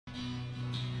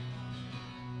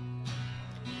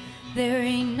There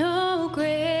ain't no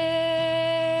grave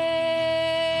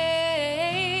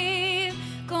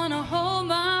gonna hold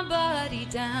my body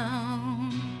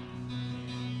down.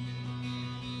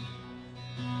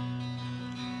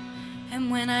 And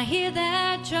when I hear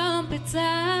that trumpet sound,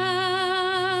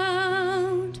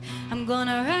 I'm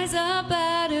gonna rise up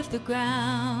out of the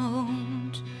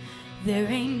ground. There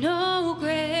ain't no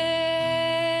grave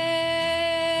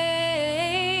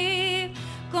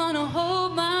gonna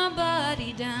hold my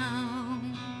body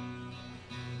down.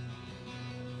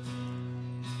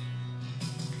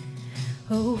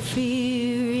 Oh,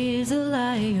 fear is a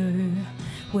liar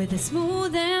with a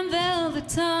smooth and velvet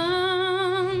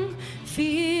tongue.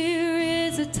 Fear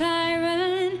is a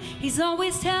tyrant, he's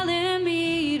always telling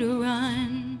me to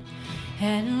run.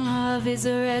 And love is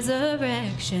a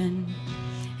resurrection,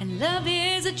 and love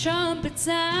is a trumpet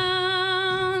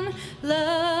sound.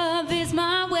 Love is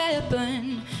my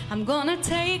weapon, I'm gonna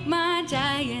take my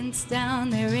giants down.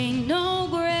 There ain't no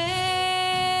grave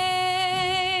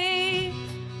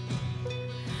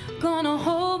gonna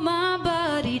hold my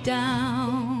body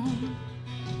down.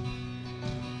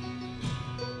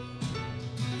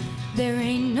 There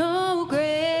ain't no grave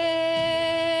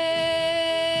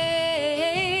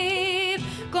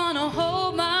gonna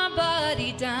hold my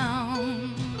body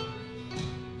down.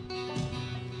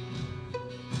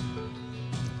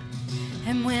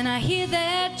 And when I hear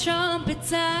that trumpet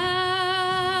sound,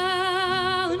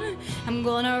 I'm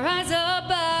gonna rise up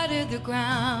out of the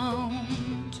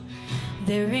ground.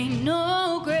 There ain't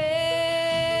no grave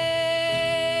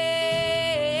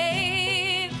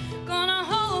gonna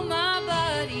hold my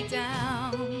body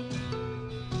down.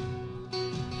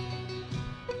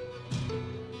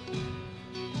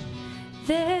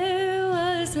 There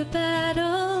was a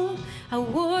battle, a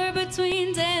war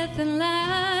between death and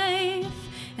life.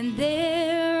 And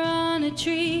there on a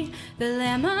tree, the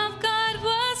Lamb of God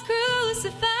was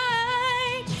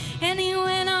crucified. And he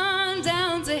went on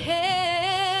down to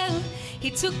hell, he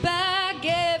took back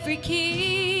every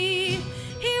key.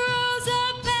 He rose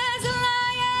up as a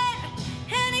lion,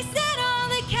 and he set all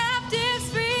the captives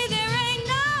free. There ain't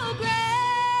no grave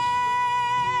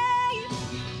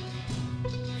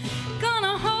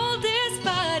gonna hold this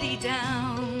body down.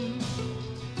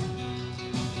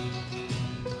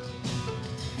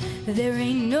 There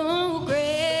ain't no grave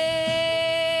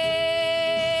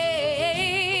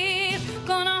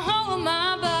gonna hold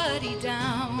my body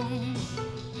down.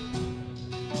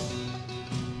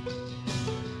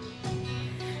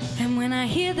 And when I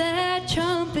hear that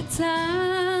trumpet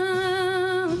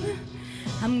sound,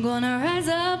 I'm gonna rise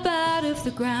up out of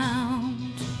the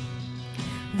ground.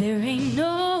 There ain't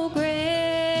no grave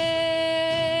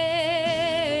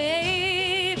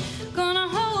gonna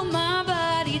hold my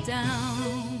body down.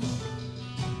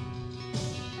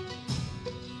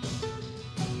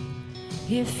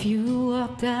 If you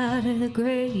walked out of the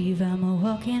grave, I'ma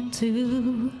walk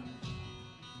into.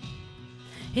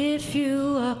 If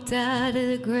you walked out of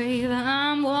the grave,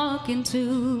 I'm walking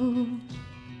too.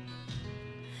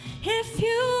 If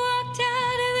you walked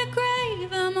out of the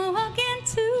grave, I'ma walking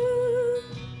too.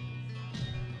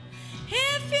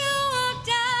 If you walked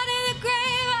out of the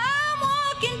grave, I'm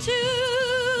walking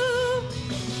too.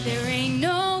 There ain't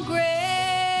no grave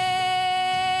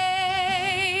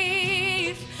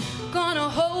gonna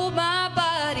hold my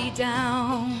body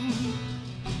down.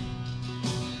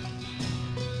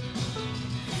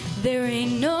 There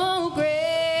ain't no grave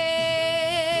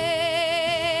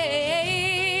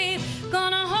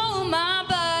gonna hold my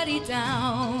body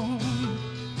down.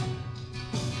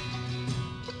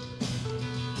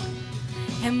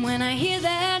 And when I hear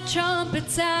that trumpet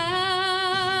sound,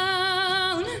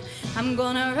 I'm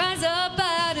gonna rise up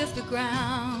out of the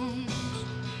ground.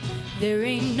 There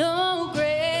ain't no grave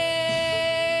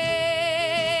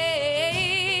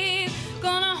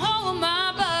gonna hold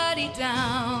my body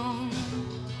down.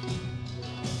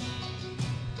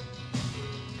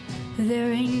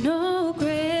 There ain't no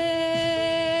grave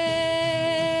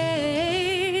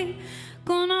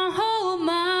gonna hold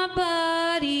my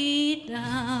body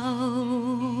down.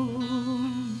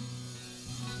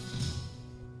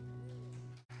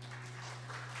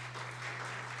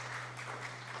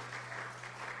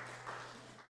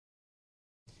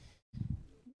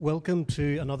 Welcome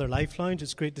to another Life Lounge.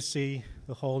 It's great to see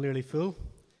the hall nearly full.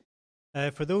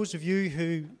 For those of you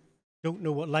who don't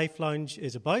know what Life Lounge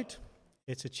is about,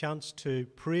 it's a chance to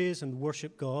praise and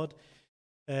worship God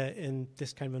in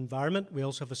this kind of environment. We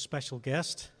also have a special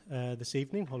guest this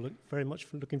evening. I'll look very much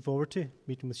looking forward to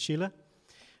meeting with Sheila.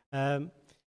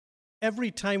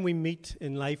 Every time we meet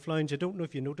in Life Lounge, I don't know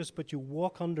if you noticed, but you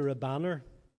walk under a banner.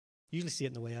 You usually see it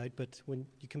on the way out, but when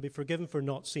you can be forgiven for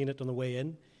not seeing it on the way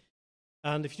in.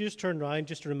 And if you just turn around,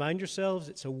 just to remind yourselves,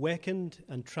 it's awakened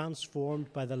and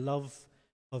transformed by the love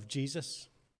of Jesus.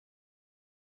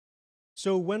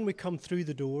 So when we come through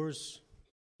the doors,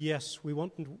 yes, we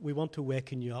want to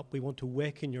waken you up. We want to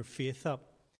waken your faith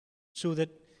up so that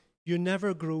you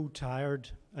never grow tired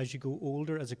as you go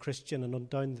older as a Christian and on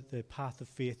down the path of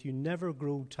faith. You never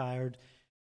grow tired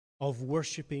of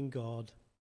worshiping God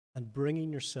and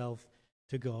bringing yourself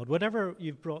to God. Whatever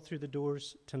you've brought through the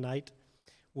doors tonight,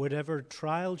 whatever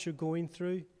trials you're going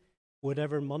through,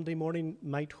 whatever Monday morning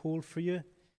might hold for you,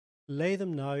 lay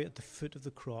them now at the foot of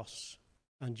the cross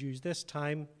and use this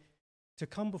time to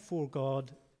come before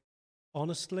God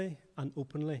honestly and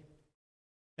openly.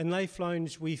 In Life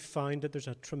Lounge, we've found that there's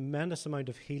a tremendous amount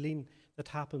of healing that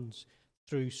happens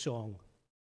through song,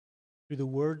 through the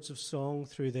words of song,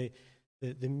 through the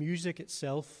music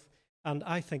itself. And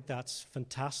I think that's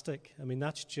fantastic. I mean,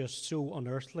 that's just so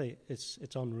unearthly. It's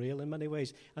unreal in many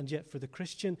ways. And yet for the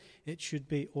Christian, it should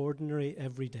be ordinary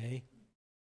every day.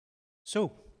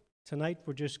 So tonight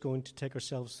we're just going to take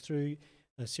ourselves through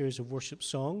a series of worship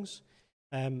songs.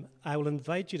 I will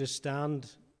invite you to stand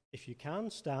if you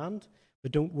can, stand.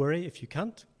 But don't worry if you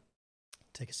can't.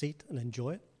 Take a seat and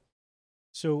enjoy it.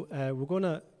 So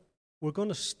we're going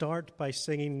to start by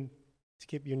singing, to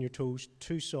keep you on your toes,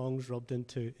 2 songs rubbed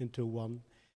into one.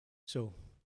 So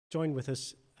join with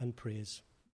us and praise.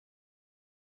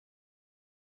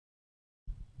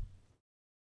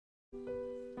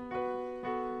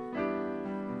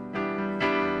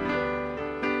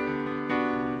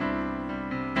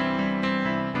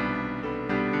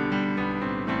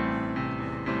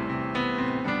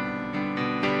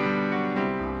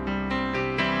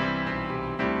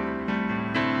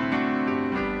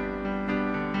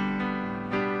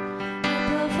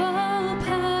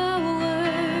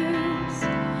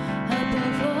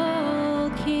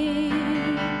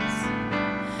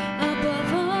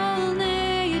 Above all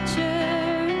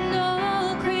nature, no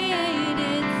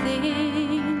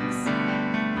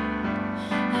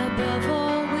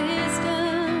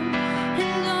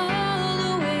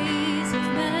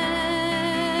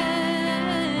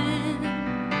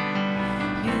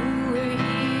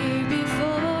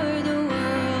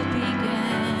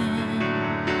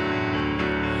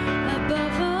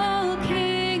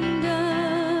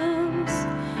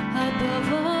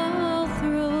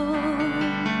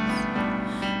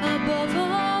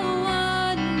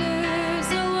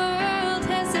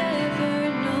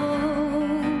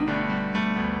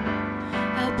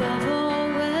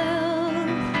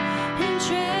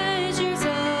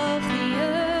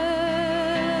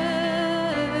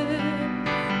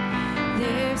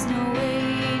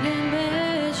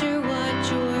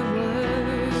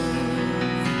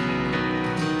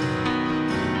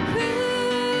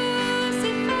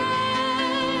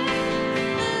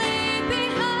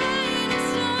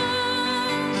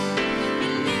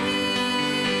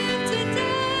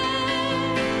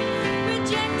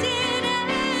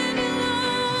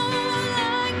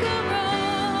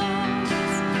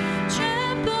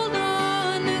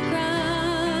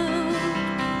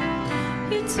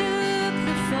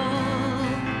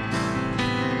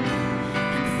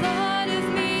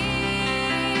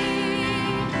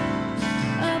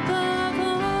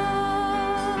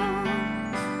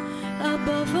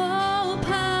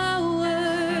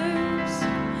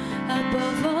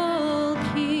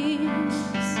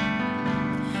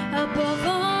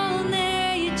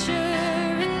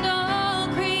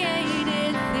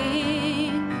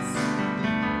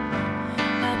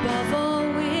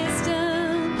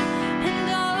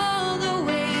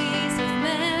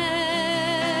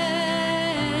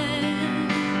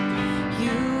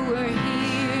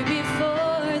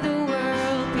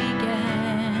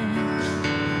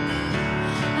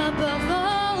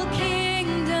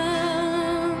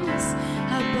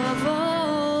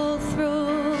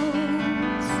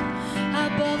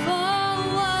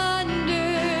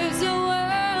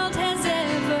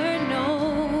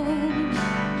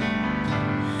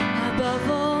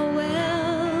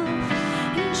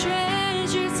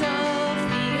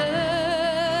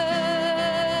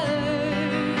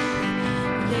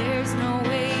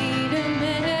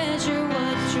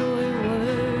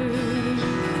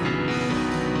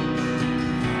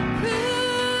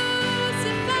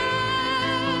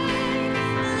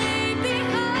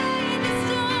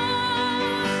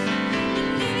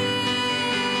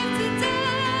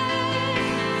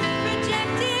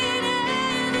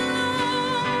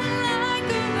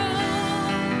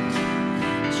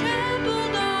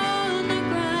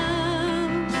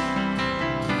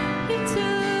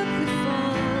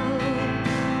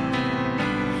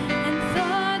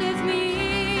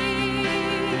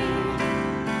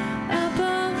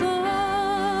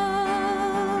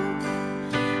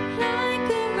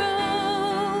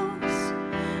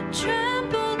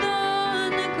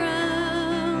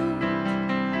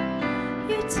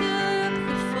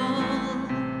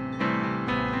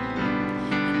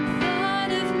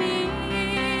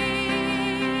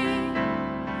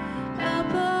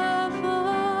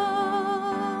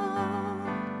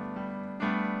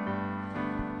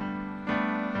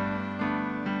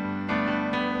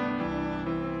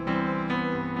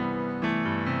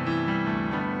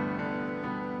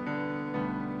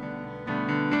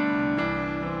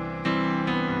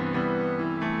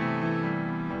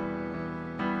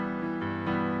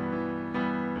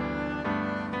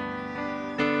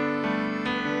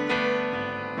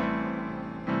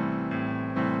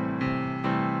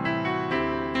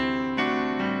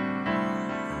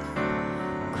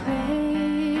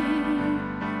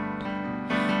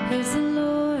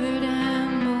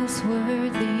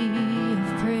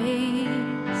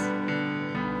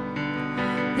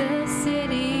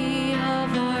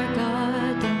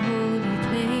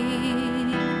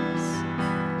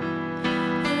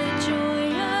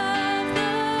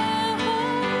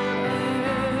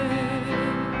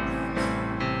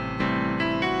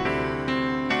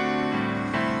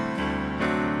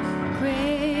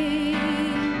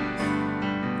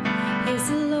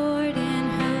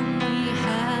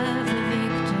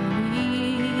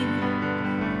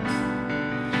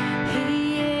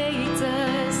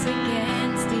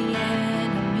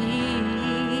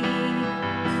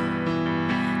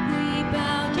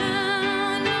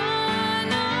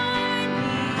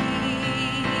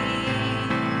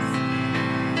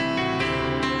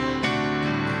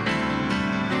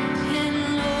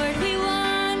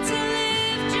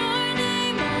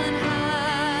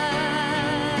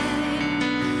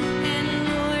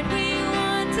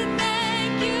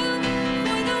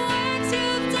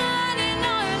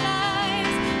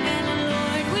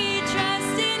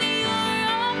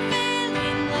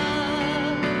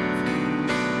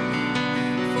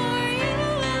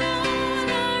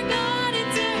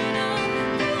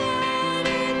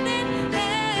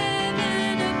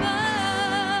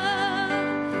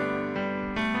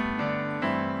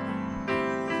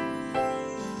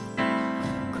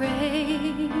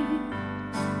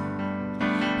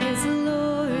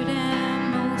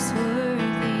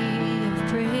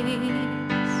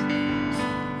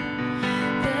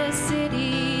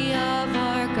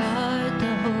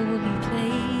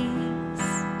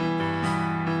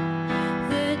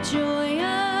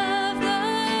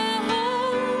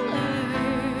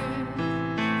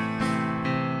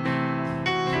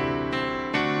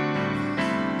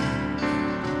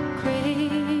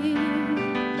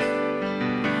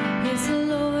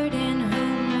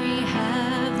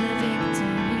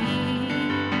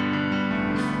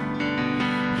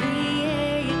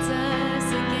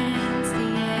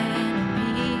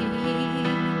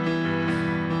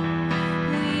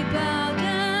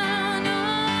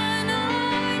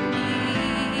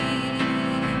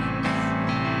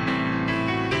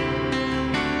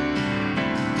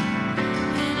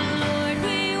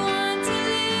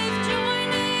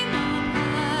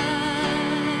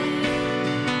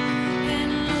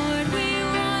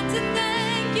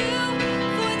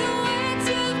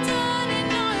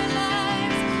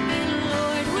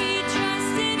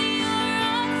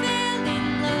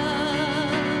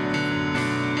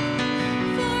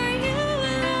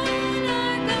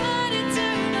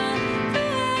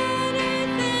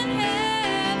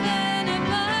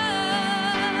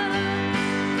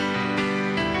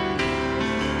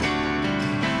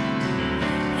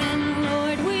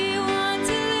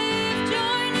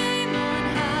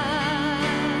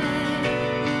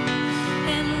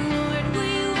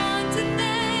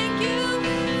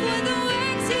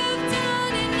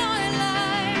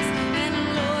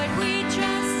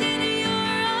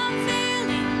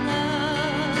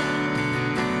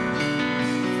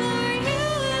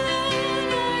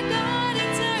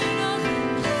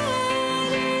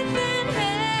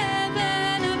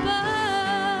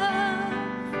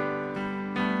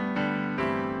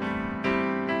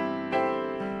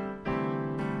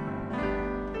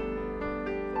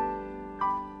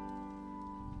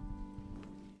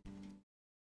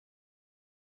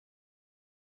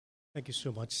Thank you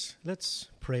so much. Let's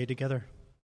pray together.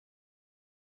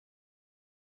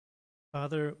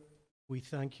 Father, we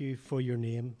thank you for your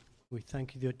name. We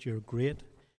thank you that you're great.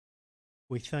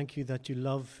 We thank you that you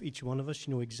love each one of us.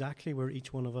 You know exactly where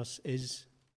each one of us is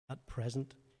at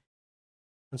present.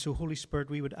 And so, Holy Spirit,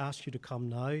 we would ask you to come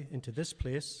now into this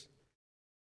place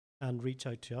and reach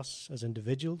out to us as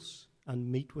individuals and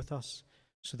meet with us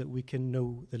so that we can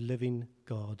know the living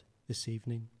God this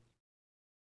evening.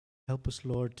 Help us,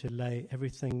 Lord, to lay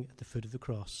everything at the foot of the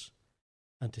cross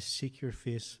and to seek your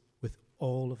face with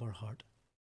all of our heart.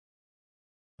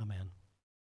 Amen.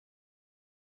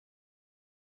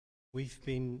 We've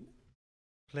been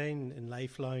playing in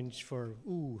Life Lounge for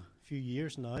a few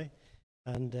years now,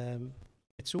 and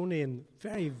it's only in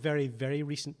very, very, very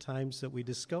recent times that we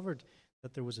discovered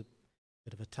that there was a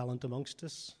bit of a talent amongst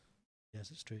us.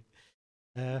 Yes, it's true.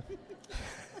 The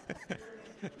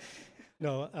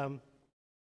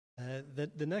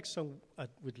next song I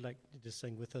would like you to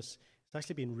sing with us, it's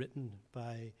actually been written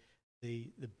by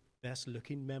the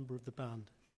best-looking member of the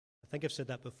band. I think I've said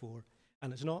that before,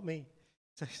 and it's not me.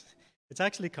 It's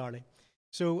actually Carly.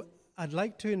 So I'd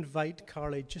like to invite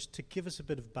Carly just to give us a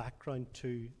bit of background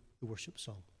to the worship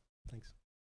song. Thanks.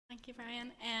 Thank you,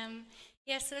 Brian.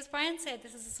 So as Brian said,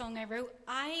 this is a song I wrote.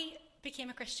 I became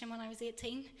a Christian when I was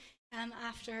 18,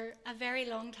 after a very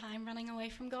long time running away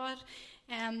from God.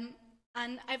 And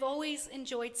I've always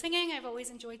enjoyed singing, I've always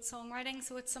enjoyed songwriting,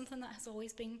 so it's something that has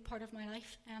always been part of my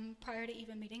life prior to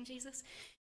even meeting Jesus.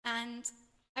 And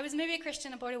I was maybe a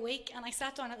Christian about a week, and I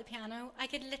sat down at the piano. I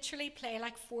could literally play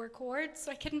like 4 chords,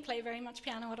 so I couldn't play very much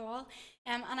piano at all.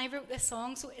 And I wrote this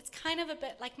song, so it's kind of a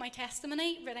bit like my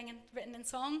testimony, written in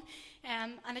song.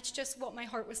 And it's just what my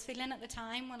heart was feeling at the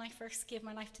time when I first gave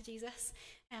my life to Jesus.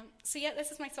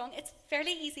 This is my song. It's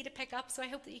fairly easy to pick up, so I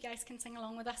hope that you guys can sing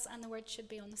along with us, and the words should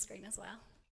be on the screen as well.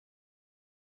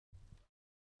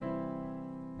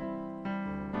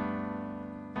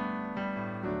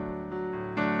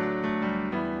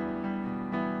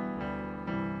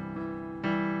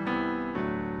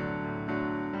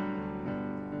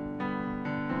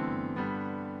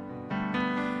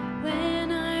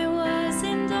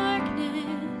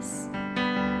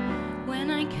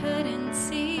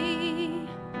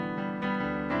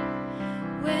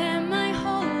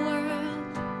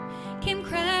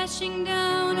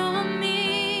 Down on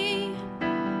me,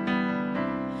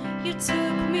 you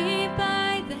took me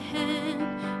by the hand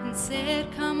and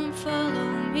said, "Come and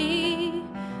follow me."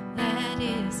 That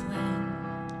is when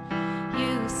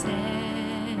you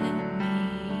set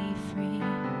me free.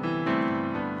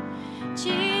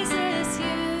 Jesus,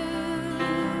 you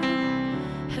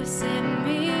have set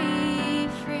me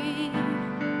free.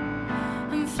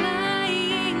 I'm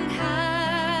flying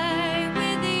high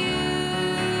with you.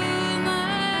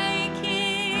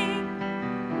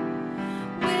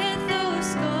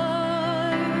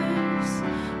 Scars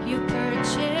you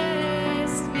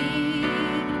purchased me.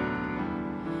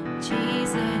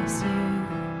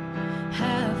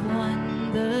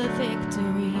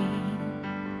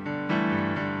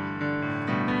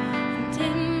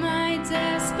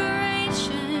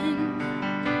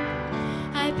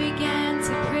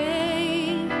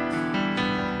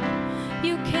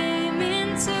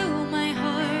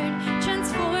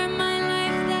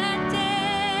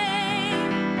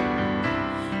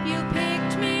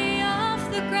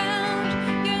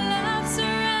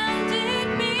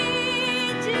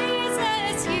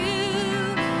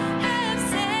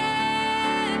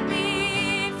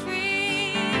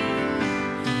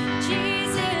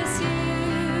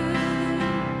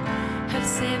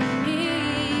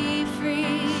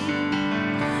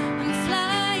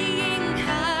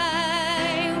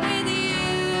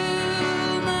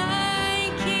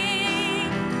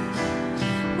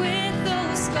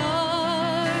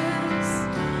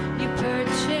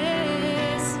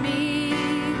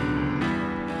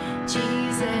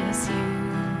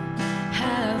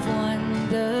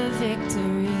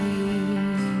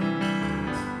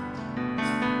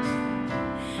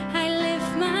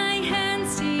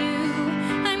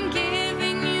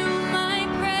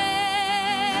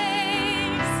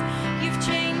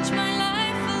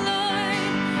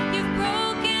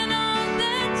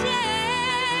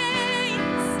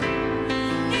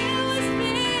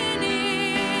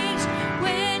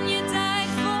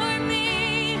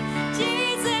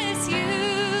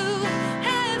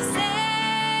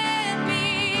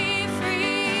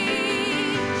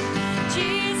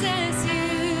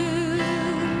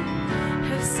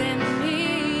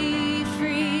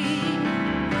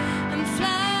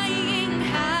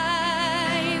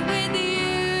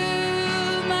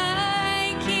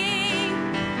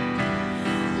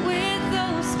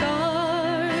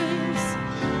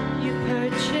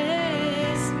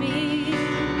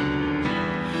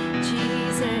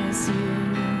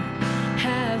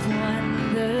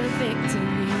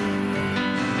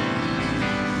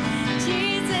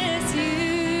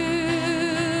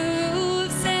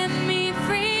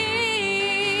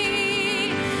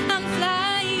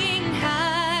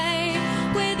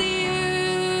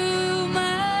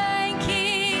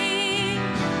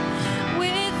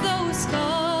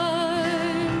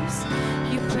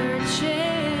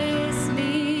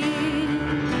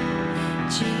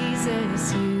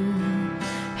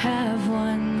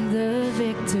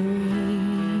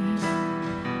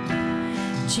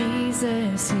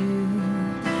 Jesus, you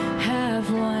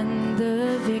have won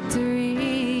the victory.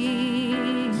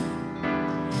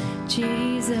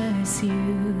 Jesus,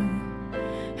 you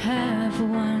have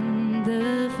won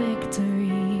the victory.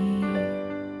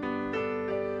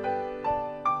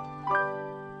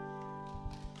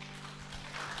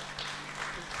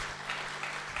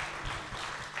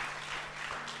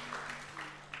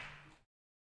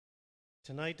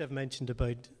 Tonight I've mentioned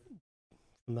about,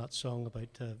 from that song,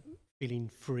 about feeling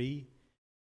free.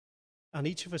 And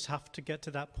each of us have to get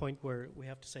to that point where we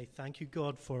have to say, thank you,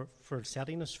 God, for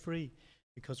setting us free.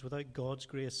 Because without God's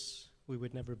grace, we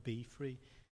would never be free.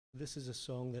 This is a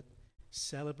song that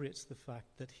celebrates the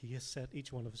fact that He has set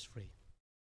each one of us free.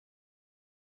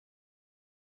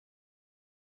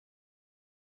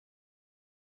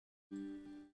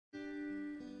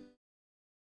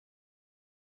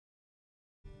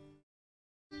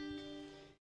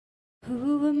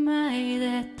 Who am I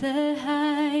that the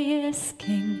highest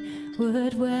King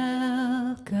would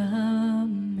welcome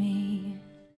me?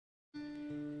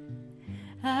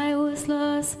 I was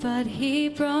lost, but He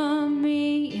brought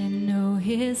me in. Oh,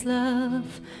 His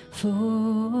love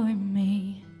for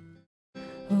me.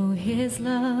 Oh, His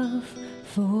love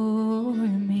for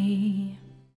me.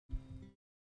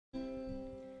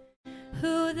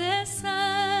 Who the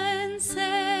Son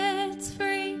sets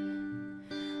free,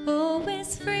 oh,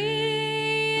 is free.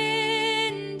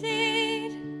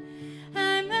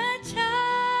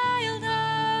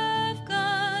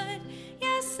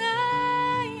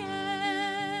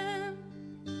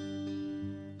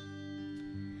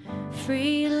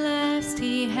 Free at last,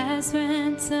 He has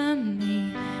ransomed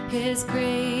me. His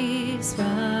grace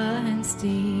runs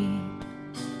deep.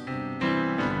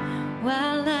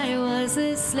 While I was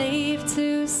a slave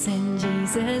to sin,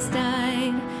 Jesus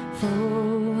died for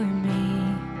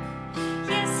me.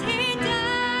 Yes, He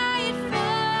died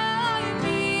for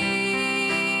me.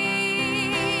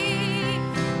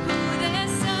 Who the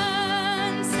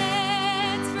Son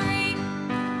sets free,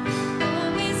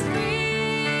 oh, is free.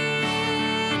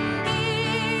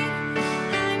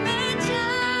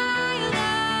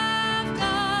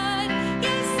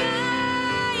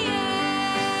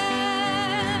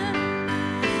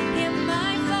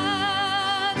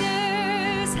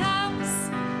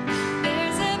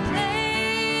 There's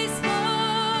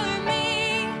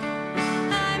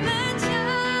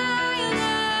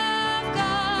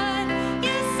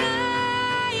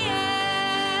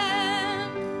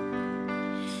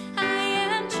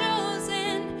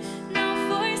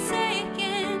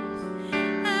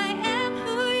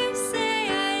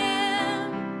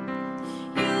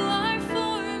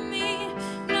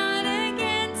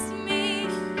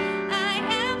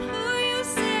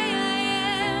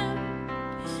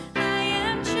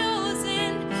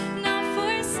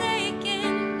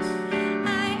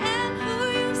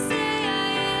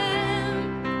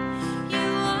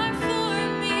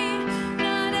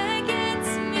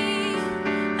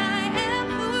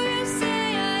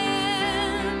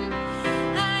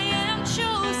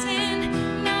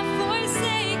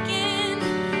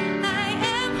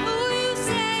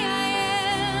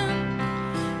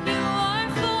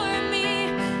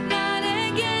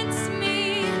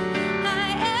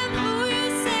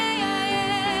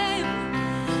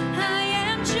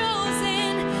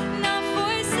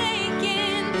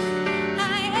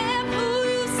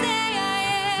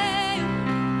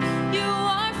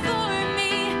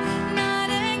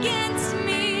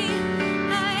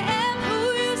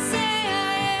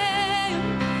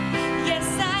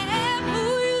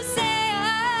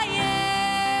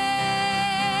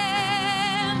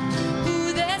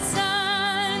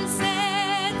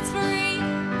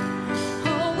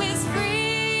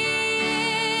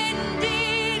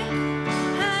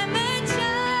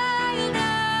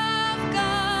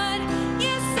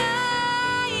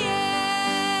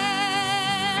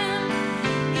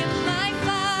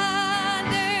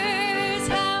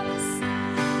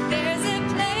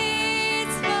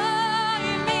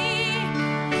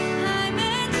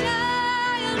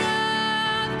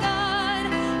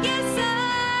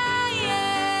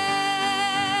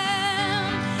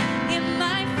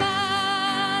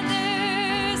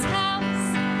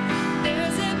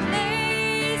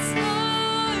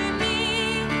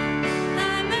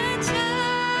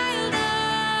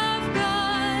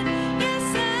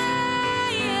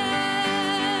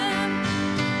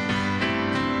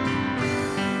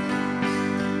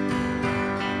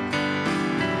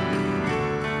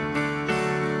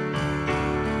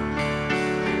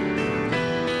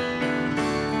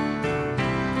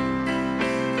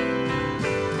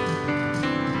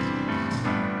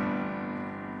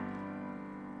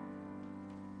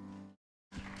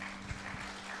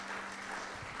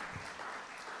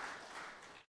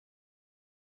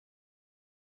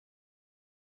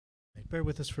bear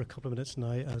with us for a couple of minutes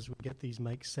now as we get these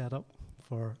mics set up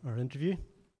for our interview.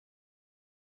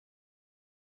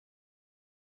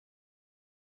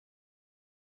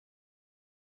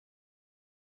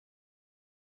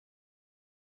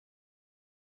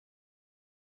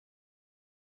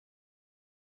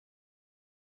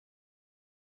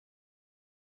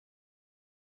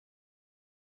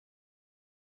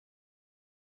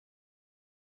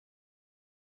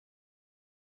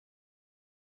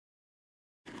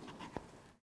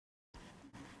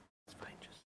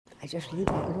 I just leave it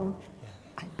alone.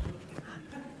 There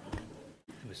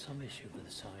was some issue with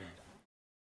the sound.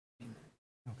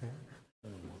 Okay. I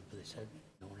don't know, but they said,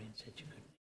 Noreen said you couldn't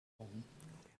home.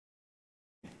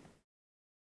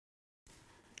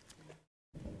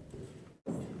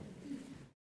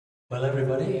 Well,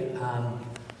 everybody,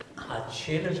 at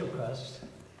Sheila's request,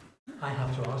 I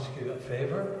have to ask you a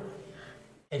favour.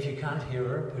 If you can't hear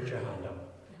her, put your hand up.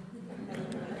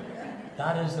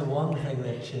 That is the one thing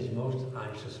that she's most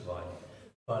anxious about.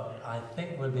 But I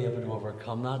think we'll be able to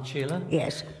overcome that, Sheila.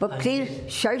 Yes, but please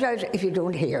shout out if you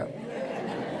don't hear.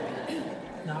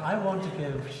 Now, I want to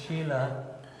give Sheila,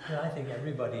 who I think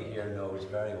everybody here knows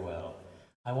very well,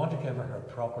 I want to give her her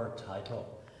proper title.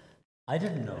 I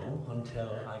didn't know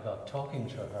until I got talking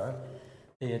to her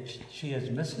that she is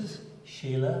Mrs.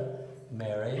 Sheila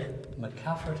Mary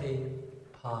McCafferty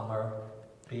Palmer,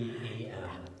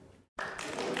 B.E.M.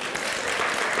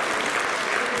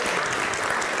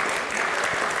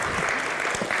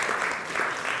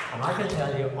 And I can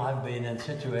tell you, I've been in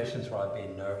situations where I've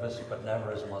been nervous, but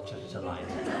never as much as tonight.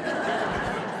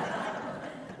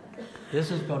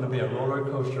 This is going to be a roller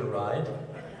coaster ride,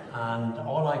 and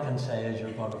all I can say is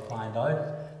you're going to find out,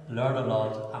 learn a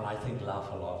lot, and I think laugh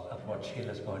a lot at what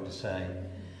Sheila's going to say.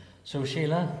 So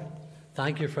Sheila,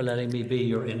 thank you for letting me be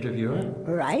your interviewer.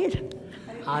 Right.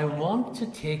 I want to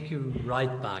take you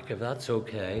right back, if that's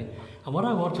okay. And what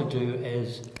I want to do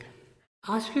is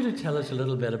ask you to tell us a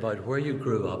little bit about where you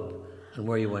grew up and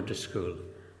where you went to school.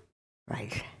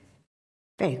 Right.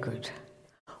 Very good.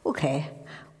 Okay.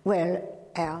 Well,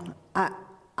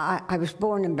 I was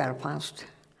born in Belfast,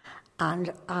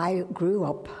 and I grew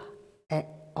up,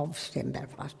 obviously in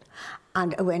Belfast,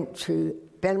 and I went to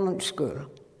Belmont School.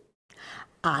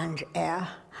 And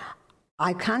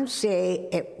I can't say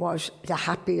it was the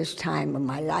happiest time of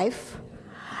my life,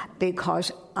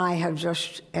 because I had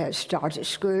just started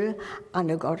school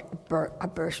and I got a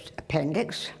burst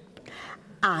appendix,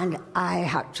 and I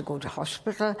had to go to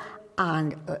hospital,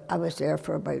 and I was there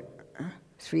for about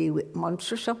 3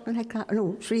 months or something like that.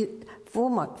 No,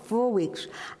 4 weeks,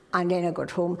 and then I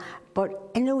got home.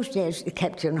 But in those days, they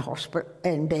kept you in hospital,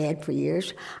 in bed for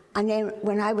years. And then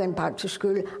when I went back to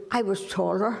school, I was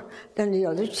taller than the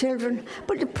other children,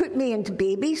 but they put me into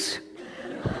babies.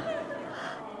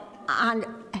 And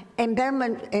in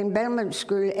Belmont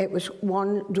School, it was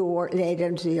one door led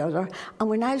into the other. And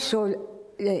when I saw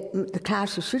the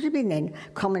class I should have been in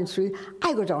coming through,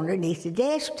 I got underneath the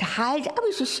desk to hide. I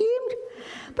was ashamed.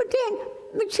 But then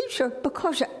my teacher,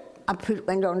 because I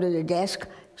went under the desk,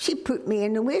 she put me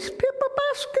in the waste paper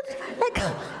basket. Like,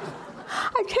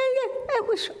 I tell you, it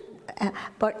was...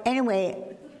 but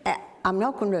anyway, I'm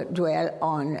not going to dwell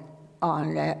on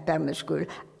Belmont School.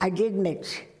 I did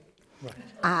mix. Right.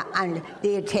 And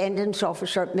the attendance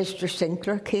officer, Mr.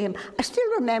 Sinclair, came. I still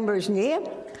remember his name.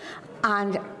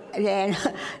 And then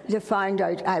they found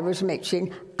out I was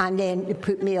mixing, and then they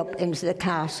put me up into the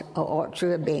class I ought to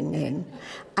have been in.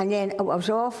 And then I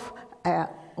was off. I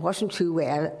wasn't too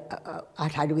well.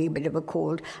 I'd had a wee bit of a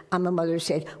cold. And my mother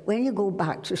said, when you go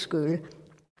back to school,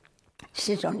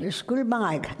 sit on your school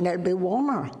bag and it'll be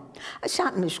warmer. I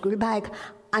sat in my school bag,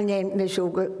 and then Miss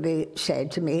Ogilvy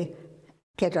said to me,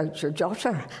 get out your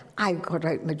jotter. I got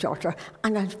out my jotter,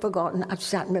 and I'd forgotten I'd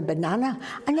sat in my banana.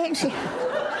 And then she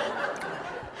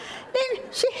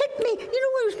hit me. You know,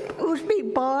 it was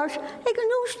big bars. Like in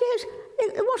those days,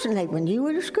 it wasn't like when you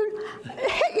were at school.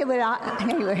 It hit you with that, and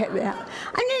then you were hit with that.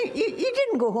 And then you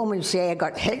didn't go home and say I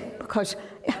got hit, because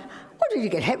what did you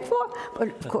get hit for? But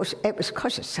of course, it was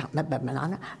because I sat in my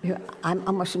banana. I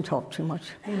mustn't talk too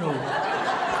much. No.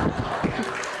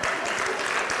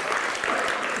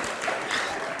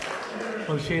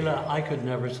 Well, Sheila, I could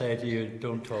never say to you,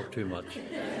 don't talk too much.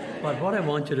 But what I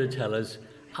want you to tell us,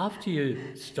 after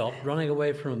you stopped running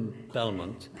away from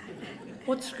Belmont,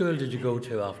 what school did you go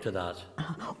to after that?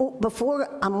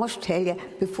 I must tell you,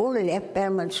 before I left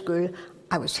Belmont School,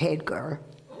 I was head girl.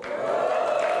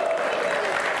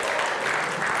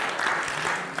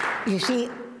 You see,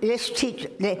 this teacher,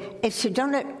 she'd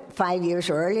done it 5 years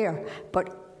earlier,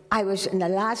 but I was in the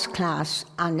last class,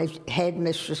 and the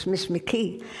headmistress, Miss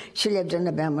McKee, she lived on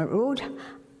the Belmont Road,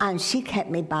 And she kept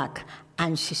me back,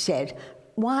 and she said,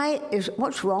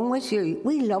 what's wrong with you?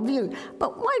 We love you,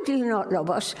 but why do you not love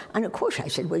us? And of course I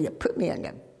said, well, you put me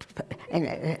in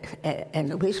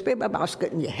the waste paper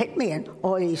basket and you hit me and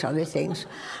all these other things.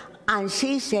 And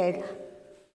she said,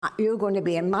 you're going to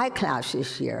be in my class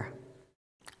this year.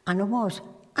 And I was.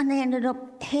 And I ended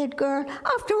up head girl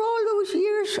after all those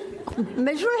years of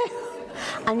misery.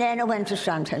 And then I went to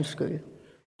Strandtown School.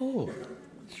 Oh,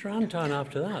 Strandtown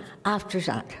after that? After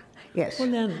that, yes.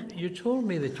 Well, then, you told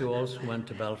me that you also went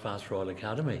to Belfast Royal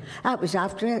Academy. That was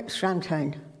after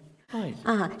Strandtown. Right.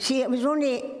 See, I was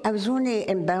only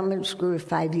in Belmont School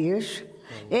 5 years.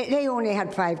 They only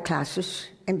had 5 classes.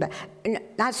 And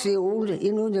that's the old,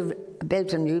 they've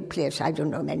built a new place. I don't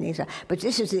know many, but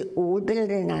this is the old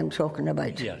building I'm talking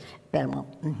about. Yes.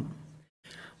 Belmont. Mm-hmm.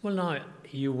 Well, now,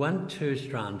 you went to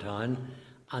Strandtown,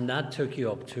 and that took you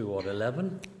up to,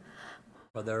 11?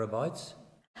 Or thereabouts?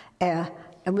 And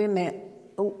wait a minute.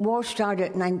 War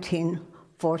started in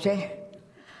 1940.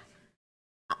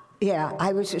 Yeah,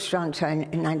 I was at Strandtown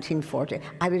in 1940.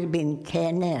 I would have been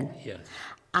 10 then. Yes.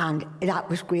 And that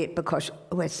was great because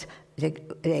with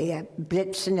the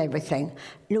Blitz and everything,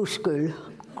 no school,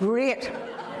 great.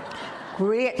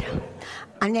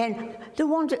 And then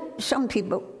some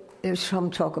people, there was some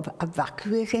talk of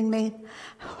evacuating me.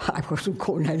 I wasn't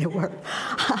going anywhere.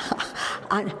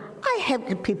 And I helped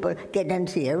the people get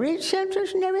into the air raid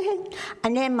shelters and everything.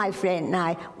 And then my friend and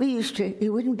I,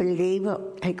 you wouldn't believe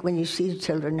it, like when you see the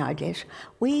children nowadays,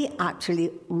 we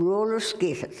actually roller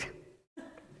skated,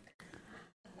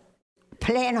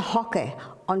 playing hockey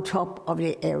on top of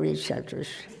the air raid shelters.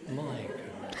 My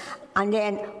goodness. And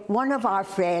then one of our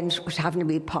friends was having a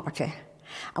wee party,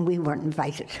 and we weren't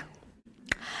invited.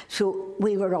 So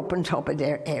we were up on top of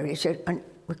their area, and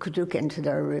we could look into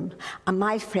their room. And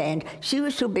my friend, she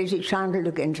was so busy trying to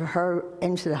look into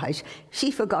the house,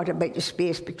 she forgot about the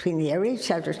space between the air raid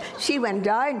shelters. She went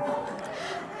down.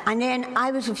 And then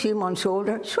I was a few months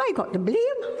older, so I got the blame.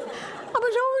 I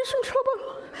was always in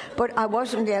trouble. But I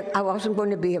wasn't going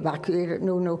to be evacuated,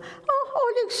 no. Oh,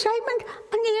 all the excitement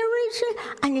and the air raid.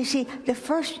 And you see, the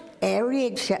first air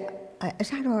raid is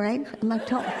that all right? Am I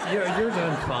talking? You're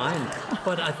doing fine.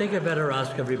 But I think I better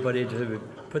ask everybody to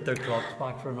put their clocks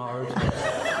back for an hour or two.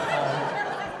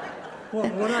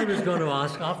 What I was going to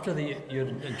ask, after you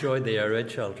enjoyed the air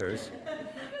raid shelters,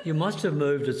 you must have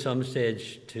moved at some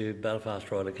stage to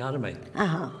Belfast Royal Academy.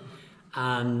 Uh-huh.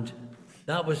 And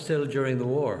that was still during the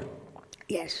war.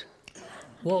 Yes.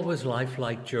 What was life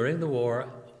like during the war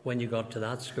when you got to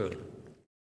that school?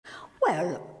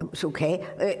 Well, it was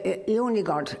okay. You only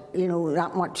got,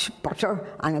 that much butter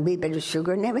and a wee bit of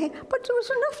sugar and everything, but there was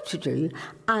enough to do.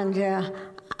 And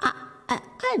I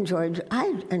enjoyed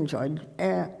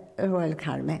Royal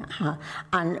Academy.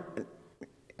 And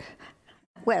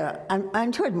well, I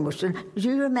enjoyed most of it.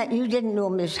 You didn't know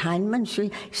Miss Heineman.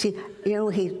 He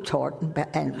taught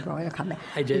in Royal Academy.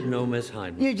 I did know Miss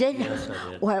Heineman. You did? Yes, I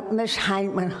did. Well, Miss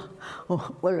Heineman,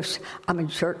 I'm in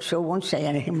church, so I won't say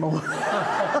anything more.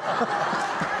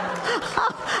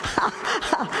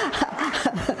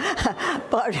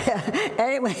 But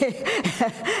anyway,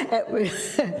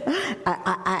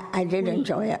 I did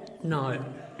enjoy it. Now,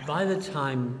 by the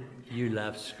time you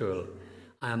left school,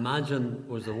 I imagine,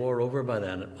 was the war over by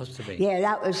then? It must have been. Yeah,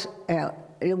 that was,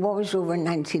 the war was over in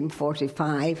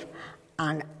 1945,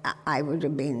 and I would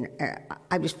have been,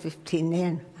 I was 15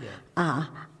 then. Yeah.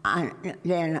 And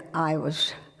then I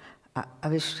was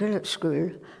still at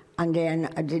school, and then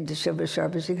I did the civil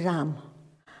service exam.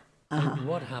 And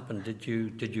what happened? Did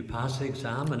you pass the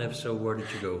exam, and if so, where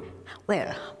did you go?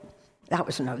 Well, that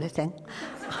was another thing.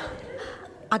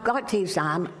 I got the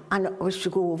exam, and it was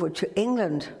to go over to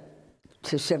England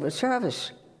to civil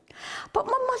service. But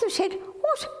my mother said,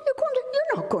 "What?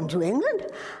 You're not going to England?"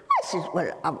 I said,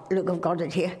 "Well, look, I've got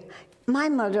it here." My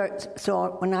mother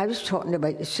thought when I was talking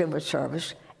about the civil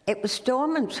service, it was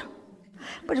Stormont.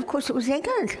 But of course it was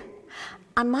England.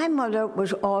 And my mother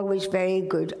was always very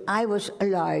good. I was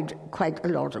allowed quite a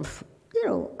lot of,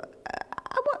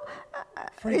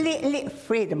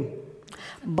 freedom.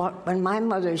 But when my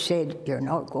mother said, "You're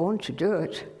not going to do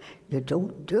it," you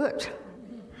don't do it.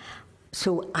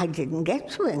 So I didn't get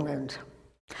to England.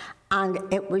 And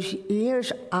it was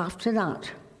years after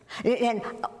that. And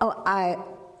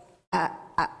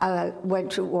I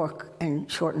went to work in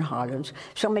Shorten Harlands.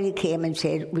 Somebody came and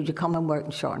said, "Would you come and work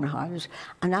in Shorten Harlands?"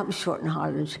 And that was Shorten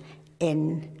Harlands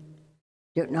in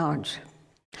Newton Ards.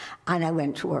 And I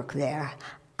went to work there.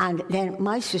 And then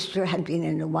my sister had been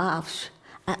in the WAFs.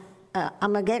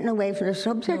 am I getting away from the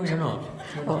subject? No, you're not.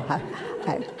 You're not.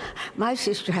 My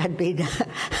sister had been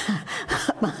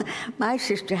my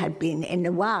sister had been in the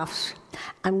WAFs,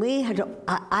 and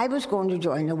I was going to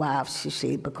join the WAFs, you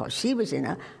see, because she was in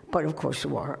it, but of course the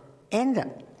war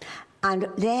ended. And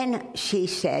then she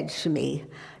said to me,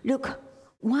 look,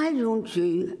 why don't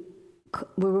you,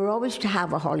 we were always to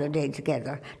have a holiday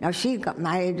together. Now, she got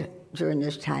married during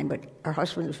this time, but her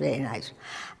husband was very nice.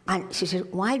 And she said,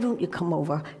 why don't you come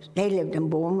over? They lived in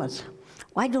Bournemouth.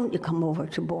 Why don't you come over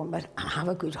to Bournemouth and have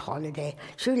a good holiday?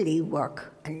 Sure, leave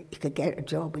work and you could get a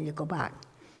job when you go back.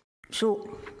 So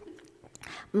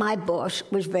my boss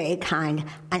was very kind,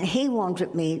 and he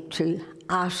wanted me to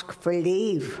ask for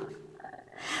leave.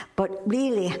 But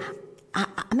really,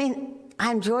 I mean,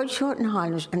 I enjoyed Shorten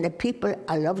Harness, and the people,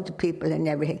 I loved the people and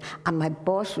everything. And my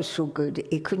boss was so good,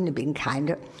 he couldn't have been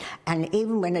kinder. And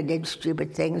even when I did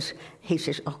stupid things, he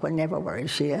says, oh, well, never worry,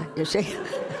 Sheila, you see.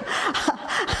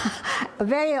 A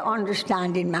very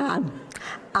understanding man.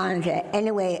 And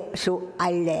anyway, so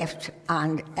I left,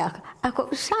 and I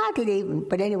was sad leaving,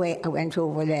 but anyway, I went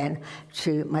over then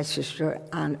to my sister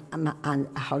and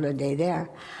a holiday there.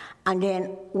 And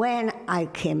then when I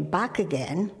came back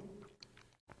again,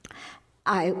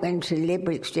 I went to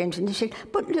Labour Exchange, and they said,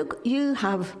 but look, you've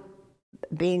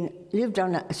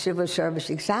done a civil service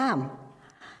exam,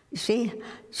 you see.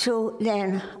 So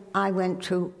then I went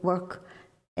to work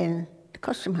in the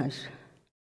Custom House.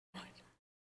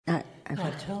 Now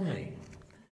tell me,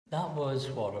 that was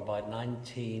what, about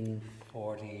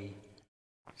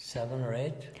 1947 or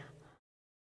 8?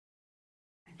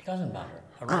 It doesn't matter,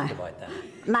 around about that.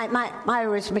 My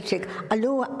arithmetic,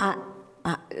 although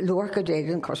the work I did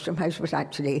in Custom House was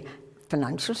actually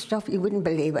financial stuff, you wouldn't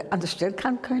believe it, and I still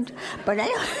can't count. But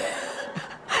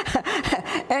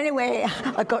anyway,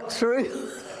 I got through.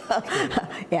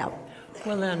 Yeah.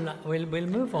 Well then, we'll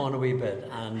move on a wee bit,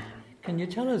 and can you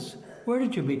tell us, where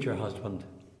did you meet your husband?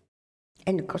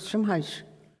 In the Custom House.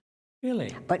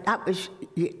 Really? But that was,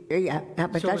 yeah.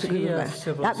 But so that's was he a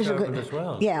civil servant as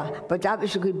well? Yeah, but that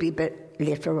was a good bit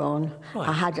later on.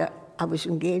 Right. I was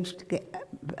engaged.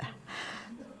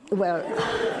 Well,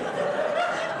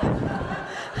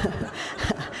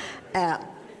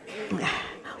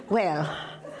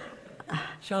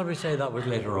 shall we say that was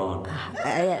later on?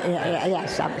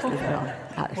 Yes, that was later on.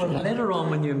 Well, later on,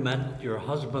 when you met your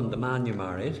husband, the man you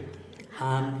married,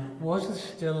 was it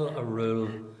still a rule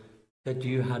that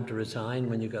you had to resign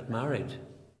when you got married?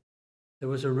 There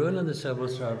was a rule in the civil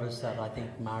service that I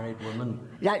think married women...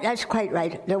 That's quite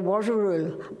right. There was a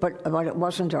rule, but it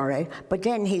wasn't all right. But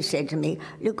then he said to me,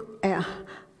 look,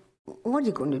 what are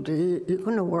you going to do? You're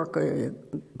going to work or you're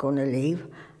going to leave?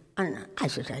 And I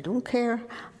said, I don't care.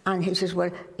 And he says, well,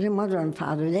 your mother and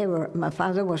father, my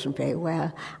father wasn't very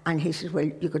well. And he says, well,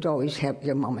 you could always help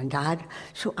your mum and dad.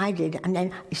 So I did. And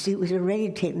then, you see, it was already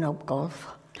taken up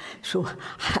golf. So,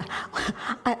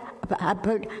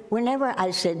 but whenever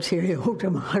I said cheerio to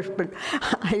my husband,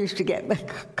 I used to get my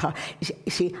car. You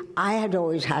see, I had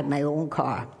always had my own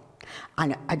car,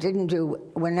 and I didn't do.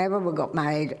 Whenever we got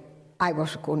married, I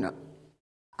wasn't going to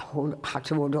had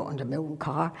to hold on to my own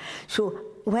car. So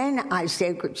when I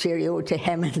said cheerio to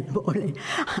him in the morning,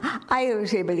 I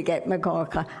was able to get my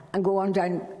car and go on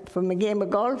down for my game of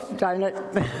golf down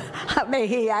at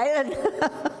Mayhew Island.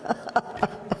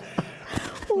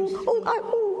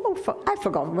 I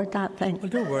forgot about that thing. Well,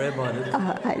 don't worry about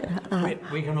it.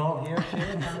 We can all hear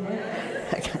Sheila, can't we?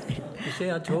 You see,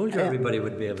 I told you everybody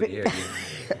would be able to hear you.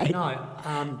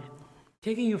 Now,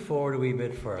 taking you forward a wee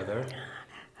bit further,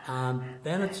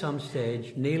 then at some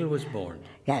stage, Neil was born.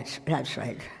 Yes, that's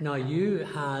right. Now, you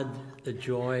had the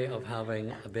joy of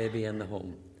having a baby in the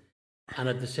home. And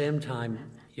at the same time,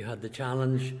 you had the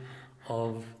challenge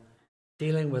of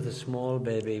dealing with a small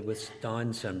baby with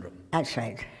Down syndrome. That's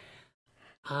right.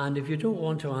 And if you don't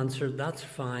want to answer, that's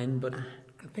fine, but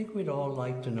I think we'd all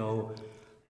like to know,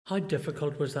 how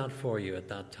difficult was that for you at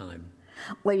that time?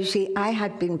 Well, you see, I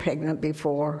had been pregnant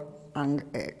before, and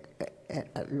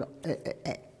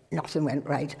nothing went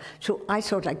right. So I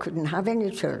thought I couldn't have any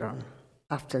children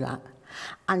after that.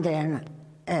 And then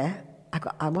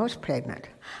I was pregnant.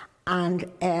 And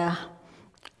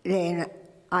then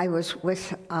I was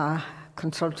with a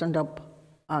consultant up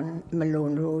on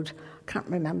Malone Road. Can't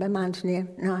remember man's name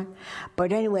now.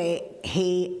 But anyway,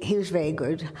 he was very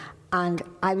good. And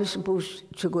I was supposed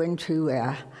to go into,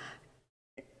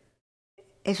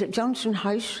 is it Johnson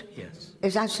House? Yes.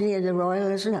 Is that near the Royal,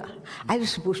 isn't it? I was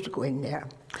supposed to go in there.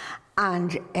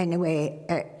 And anyway,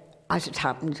 as it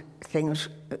happened, things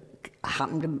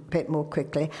happened a bit more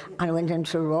quickly, and I went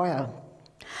into the Royal.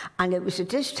 And it was at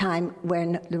this time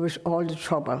when there was all the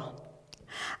trouble.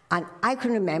 And I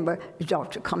can remember the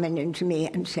doctor coming in to me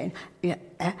and saying, the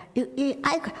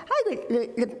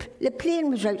plane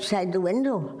was outside the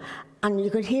window, and you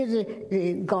could hear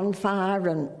the gunfire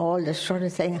and all this sort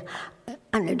of thing.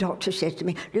 And the doctor said to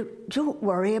me, don't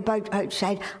worry about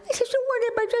outside. I said, don't worry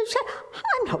about outside.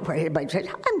 I'm not worried about outside.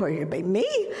 I'm worried about me.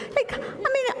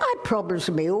 I had problems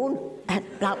of my own. And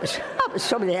that was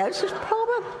somebody else's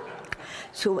problem.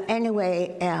 So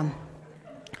anyway,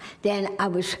 then I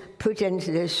was put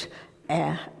into this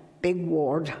big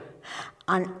ward,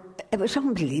 and it was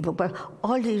unbelievable.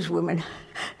 All these women,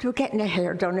 they were getting their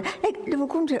hair done. Like, they were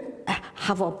going to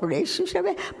have operations,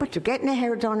 but they're getting their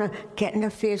hair done, and getting their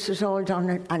faces all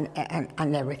done,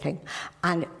 and everything.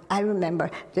 And I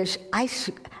remember this.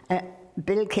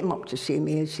 Bill came up to see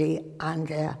me, you see,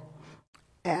 and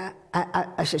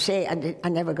as I say, I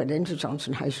never got into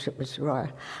Johnson House. It was Royal.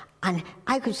 And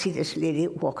I could see this lady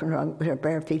walking around with her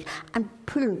bare feet and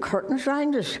pulling curtains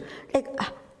around us. Like,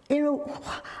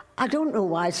 I don't know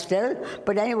why still,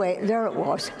 but anyway, there it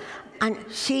was. And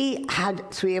she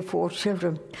had 3 or 4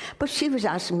 children, but she was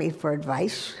asking me for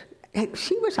advice. Like,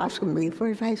 she was asking me for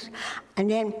advice.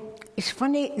 And then, it's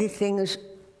funny the things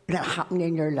that happen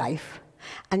in your life.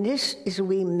 And this is a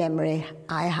wee memory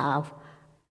I have,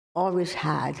 always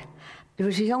had. There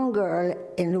was a young girl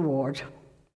in the ward,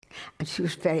 and she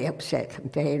was very upset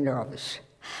and very nervous.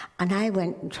 And I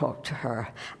went and talked to her.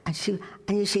 And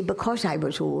you see, because I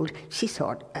was old, she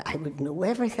thought I would know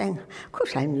everything. Of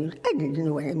course, I didn't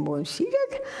know any more than she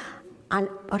did.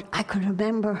 But I can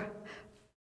remember,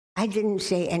 I didn't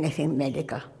say anything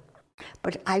medical.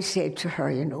 But I said to her,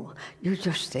 you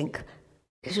just think,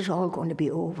 this is all going to be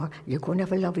over. You're going to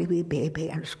have a lovely wee baby,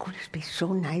 and it's going to be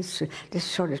so nice, this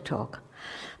sort of talk.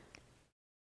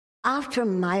 After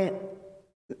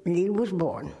Neil was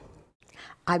born,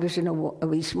 I was in a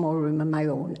wee small room of my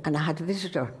own, and I had a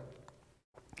visitor.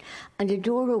 And the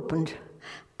door opened,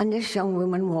 and this young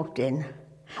woman walked in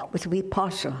with a wee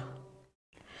parcel.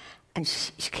 And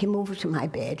she came over to my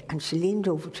bed, and she leaned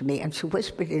over to me, and she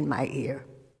whispered in my ear,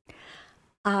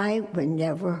 I will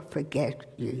never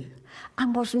forget you.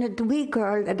 And wasn't it the wee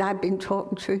girl that I'd been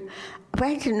talking to? But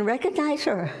I didn't recognise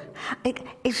her.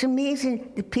 It's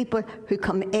amazing the people who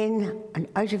come in and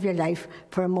out of your life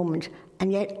for a moment,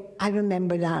 and yet I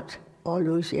remember that all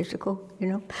those years ago,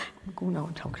 I'm going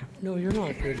on talking. No, you're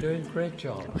not. You're doing a great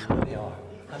job. You really are.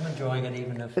 I'm enjoying it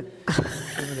even if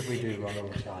we do run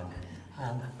over time.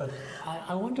 But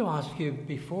I want to ask you,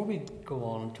 before we go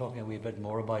on talking a wee bit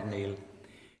more about Neil,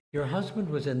 your husband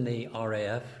was in the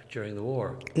RAF during the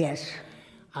war. Yes.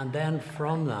 And then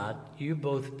from that, you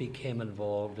both became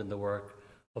involved in the work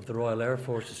of the Royal Air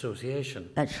Force Association.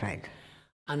 That's right.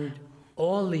 And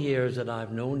all the years that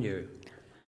I've known you,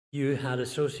 you had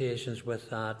associations with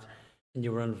that, and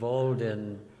you were involved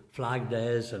in flag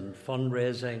days and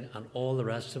fundraising and all the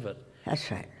rest of it.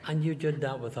 That's right. And you did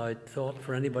that without thought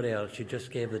for anybody else. You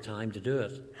just gave the time to do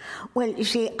it. Well, you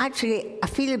see, actually, I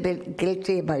feel a bit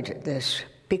guilty about this,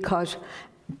 because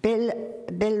Bill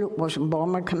was in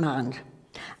Bomber Command,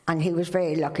 and he was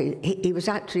very lucky. He was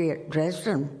actually at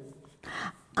Dresden,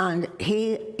 and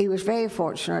he was very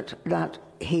fortunate that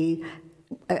he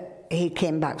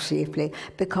came back safely,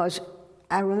 because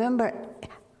I remember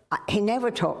he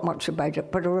never talked much about it,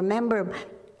 but I remember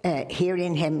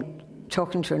hearing him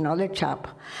talking to another chap,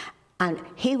 and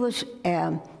he was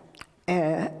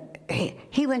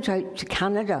he went out to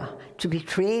Canada to be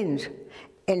trained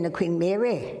in the Queen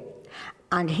Mary,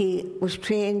 and he was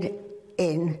trained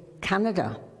in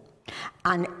Canada,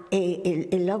 and he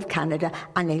loved Canada,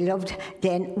 and he loved,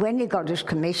 then when he got his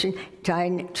commission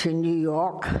down to New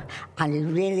York, and he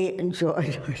really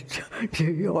enjoyed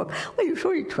New York. Well, he was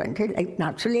only 20, like,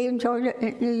 naturally enjoyed it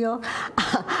in New York.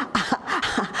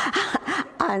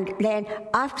 And then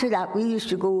after that, we used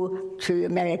to go to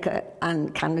America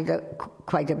and Canada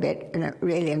quite a bit, and I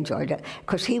really enjoyed it,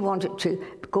 because he wanted to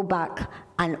go back,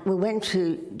 and we went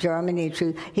to Germany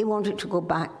too. He wanted to go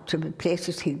back to the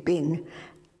places he'd been,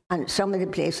 and some of the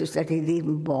places that he'd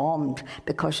even bombed,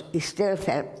 because he still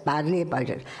felt badly about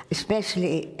it,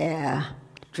 especially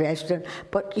Dresden.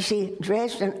 But you see,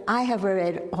 Dresden, I have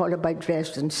read all about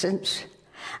Dresden since,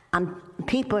 and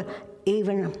people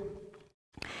even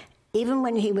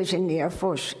when he was in the Air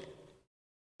Force,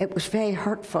 it was very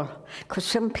hurtful, because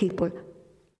some people,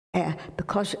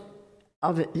 because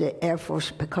of the Air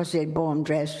Force, because they'd bombed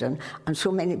Dresden, and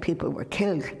so many people were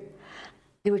killed,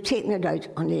 they were taking it out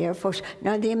on the Air Force.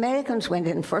 Now, the Americans went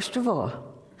in first of all,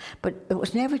 but it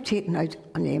was never taken out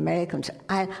on the Americans.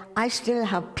 I still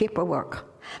have paperwork,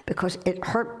 because it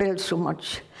hurt Bill so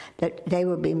much that they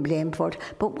were being blamed for it.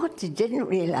 But what they didn't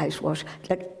realise was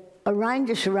that around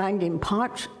the surrounding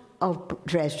parts of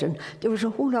Dresden, there was a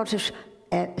whole lot of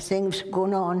things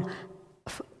going on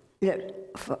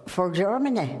for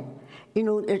Germany. You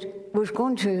know, it was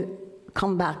going to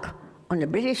come back on the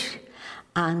British.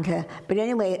 And but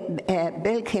anyway,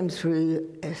 Bill came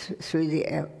through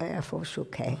the Air Force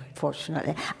okay,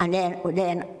 fortunately. And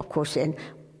then of course,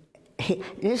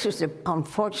 this is the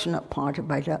unfortunate part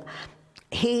about it.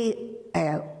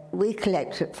 We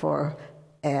collected for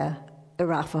the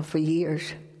RAFA for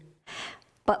years,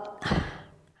 but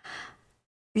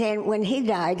then when he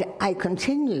died, I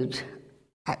continued,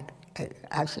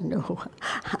 as you know.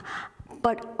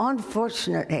 But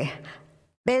unfortunately,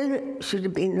 Bill should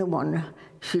have been the one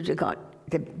should have got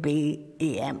the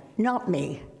BEM, not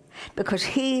me, because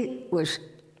he was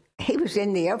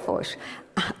in the Air Force.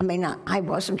 I mean, I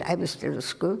wasn't. I was still at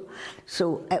school,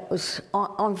 so it was.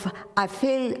 I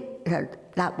feel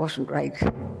that wasn't right,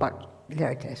 but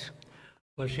there it is.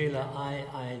 Well, Sheila,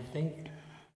 I think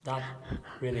that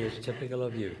really is typical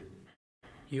of you.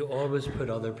 You always put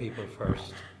other people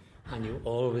first, and you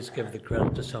always give the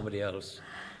credit to somebody else.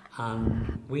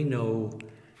 And we know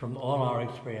from all our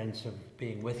experience of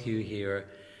being with you here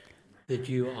that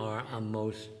you are a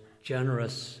most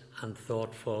generous and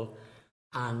thoughtful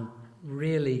and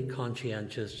really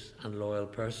conscientious and loyal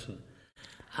person.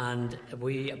 And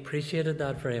we appreciated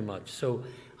that very much. So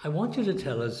I want you to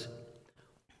tell us,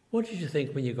 what did you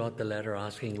think when you got the letter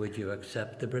asking would you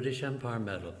accept the British Empire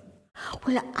Medal?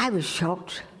 Well, I was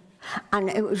shocked. And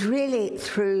it was really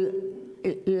through,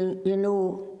 you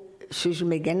know, Susan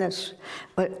McGuinness.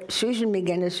 But Susan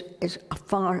McGuinness is a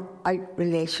far out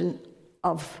relation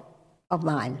of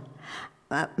mine.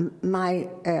 My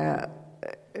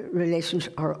relations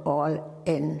are all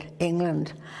in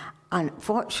England. And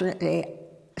fortunately,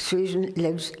 Susan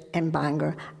lives in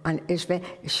Bangor and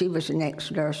she was an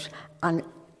ex-nurse. And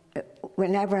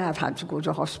whenever I've had to go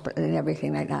to hospital and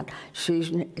everything like that,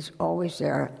 Susan is always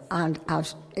there, and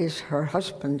as is her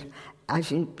husband.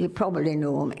 As you probably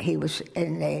know him, he was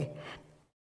in the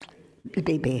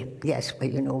BB, yes, well,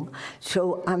 you know him.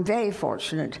 So I'm very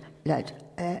fortunate that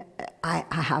I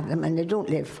have them, and they don't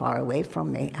live far away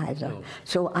from me either. No.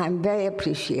 So I'm very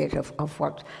appreciative of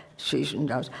what Susan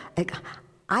does.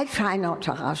 I try not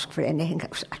to ask for anything.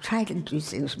 I try to do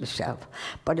things myself.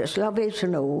 But it's lovely to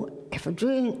know if I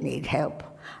do need help,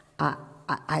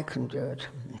 I can do it.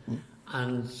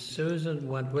 And Susan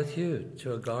went with you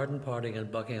to a garden party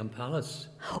in Buckingham Palace.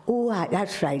 Oh,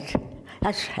 that's right.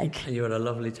 That's right. And you had a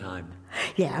lovely time.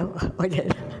 Yeah, we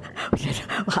did. We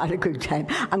had a good time.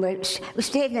 And we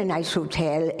stayed in a nice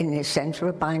hotel in the centre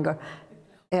of Bangor.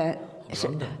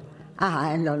 London?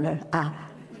 In London.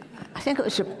 I think it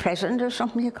was the President or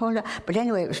something you call it. But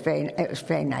anyway, it was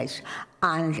very nice.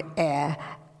 And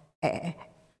it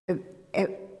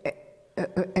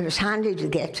was handy to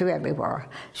get to everywhere.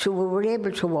 So we were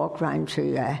able to walk round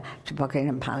to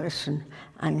Buckingham Palace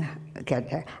and get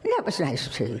there. And that was nice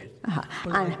too.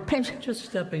 Well, and just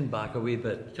stepping back a wee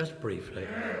bit, just briefly,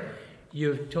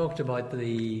 you've talked about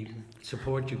the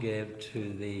support you gave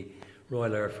to the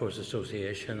Royal Air Force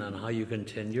Association and how you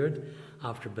continued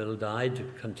after Bill died to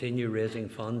continue raising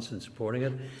funds and supporting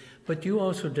it. But you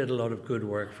also did a lot of good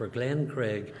work for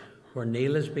Glencraig, where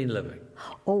Neil has been living.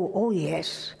 Oh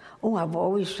yes. Oh, I've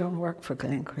always done work for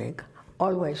Glencraig,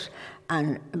 always.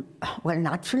 And, well,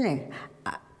 naturally,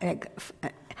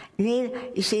 Neil,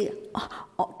 you see,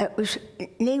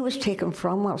 Neil was taken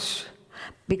from us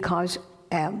because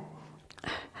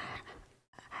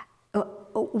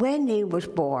when Neil was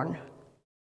born,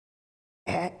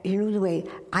 you know the way,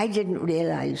 I didn't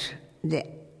realise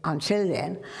until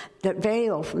then that very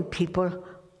often people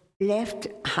left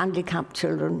handicapped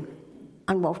children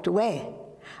and walked away.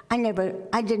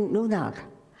 I didn't know that.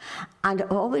 And I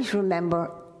always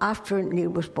remember after Neil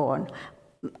was born,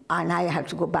 and I had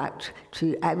to go back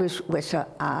I was with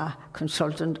a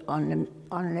consultant on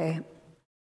the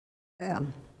I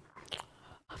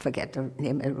forget the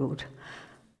name of the road.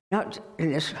 Not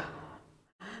this,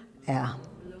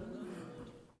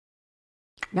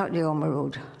 not the Omar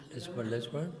Road.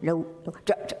 Lisburn? No,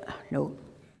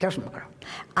 doesn't matter.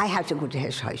 I had to go to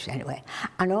his house anyway.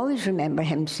 And I always remember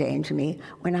him saying to me,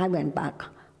 when I went back,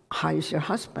 how's your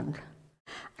husband?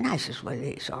 And I says, well,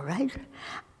 he's all right.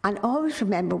 And I always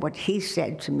remember what he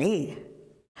said to me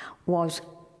was,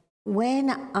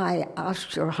 when I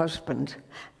asked your husband,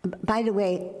 by the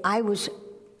way, I was,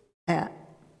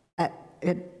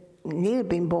 Neil had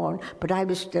been born, but I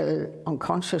was still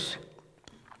unconscious.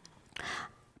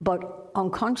 But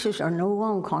unconscious or no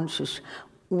unconscious,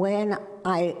 when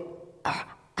I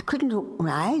couldn't open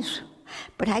my eyes,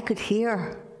 but I could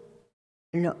hear,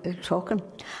 talking.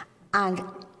 And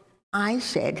I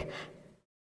said,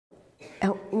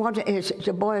 what is it,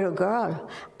 a boy or a girl?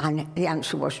 And the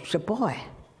answer was, it's a boy.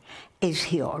 Is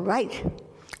he all right?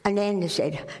 And then they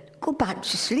said, go back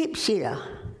to sleep, Sheila.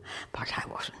 But I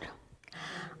wasn't.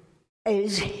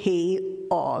 Is he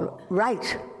all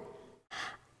right?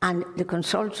 And the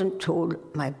consultant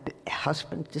told my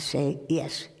husband to say,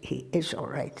 yes, he is all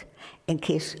right, in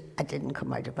case I didn't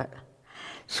come out of it.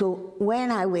 So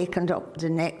when I wakened up the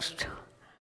next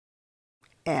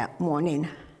morning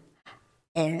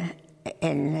in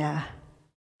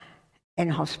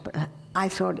hospital, I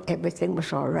thought everything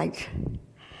was all right.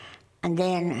 And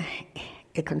then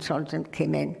the consultant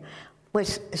came in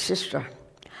with a sister.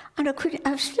 And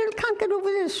I still can't get over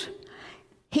this.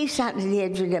 He sat at the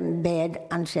edge of the bed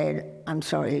and said, I'm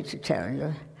sorry to tell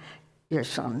you, your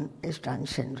son is Down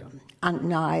syndrome. And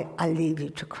now I'll leave you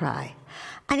to cry.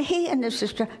 And he and the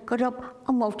sister got up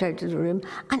and walked out of the room.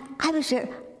 And I was there.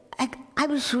 I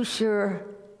was so sure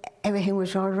everything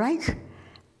was all right.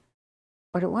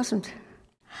 But it wasn't.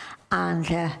 And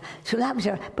so that was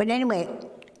it. But anyway,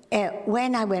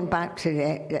 when I went back to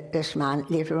this man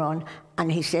later on, and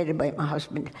he said about my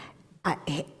husband,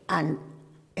 and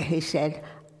he said,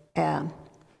 as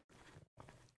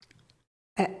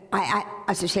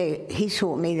I say, he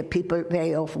told me that people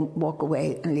very often walk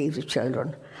away and leave the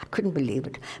children. I couldn't believe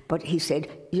it. But he said,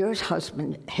 your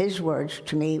husband, his words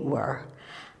to me were,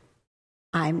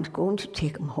 I'm going to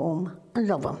take him home and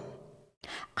love him.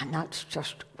 And that's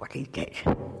just what he did.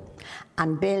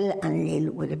 And Bill and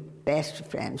Neil were the best of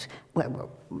friends. Well,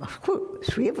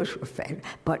 three of us were friends,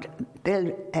 but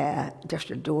Bill just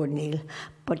adored Neil.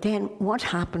 But then what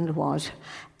happened was,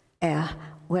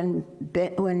 when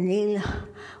Neil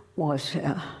was,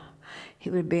 he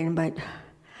would have been about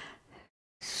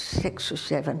 6 or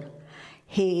 7,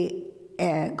 he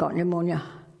got pneumonia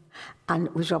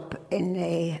and was up in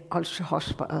the Ulster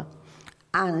Hospital.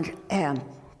 And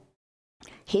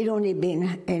he'd only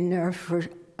been in there for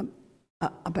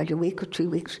about a week or 2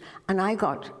 weeks, and I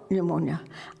got pneumonia,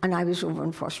 and I was over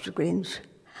in Foster Greens.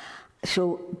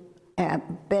 So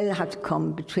Bill had to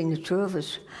come between the two of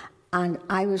us, and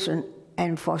I was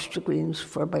in Foster Greens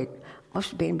for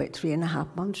must have been about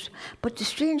 3.5 months. But the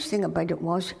strange thing about it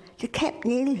was, they kept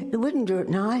Neil, they wouldn't do it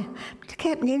now, but they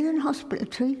kept Neil in hospital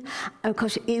too,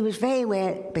 because he was very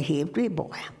well behaved, wee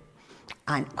boy.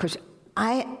 And because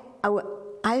I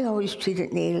always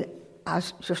treated Neil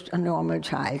as just a normal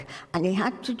child, and he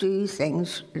had to do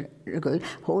things good,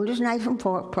 hold his knife and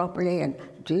fork properly and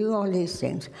do all these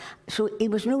things. So he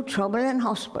was no trouble in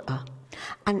hospital,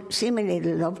 and seemingly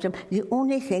they loved him. The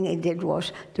only thing he did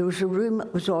was, there was a room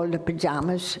that was all the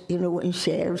pyjamas, in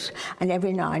shelves, and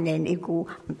every now and then he'd go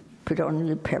and put on a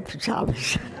new pair of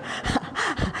pyjamas.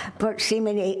 But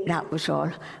seemingly that was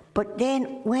all. But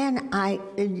then when I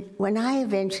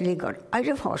eventually got out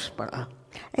of hospital,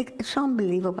 it's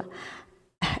unbelievable.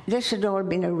 This had all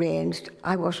been arranged.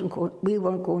 We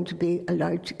weren't going to be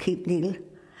allowed to keep Neil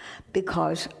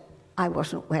because I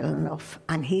wasn't well enough,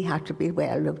 and he had to be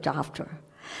well looked after.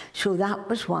 So that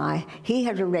was why he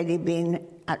had already been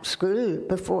at school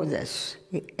before this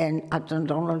at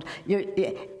Dundonald.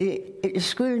 The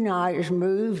school now is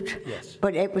moved, yes,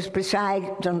 but it was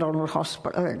beside Dundonald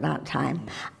Hospital at that time.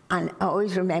 And I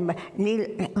always remember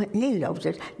Neil loved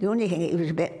it. The only thing, he was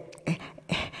a bit.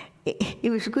 He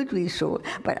was a good wee soul,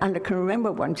 and I can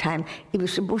remember one time he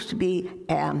was supposed to be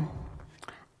a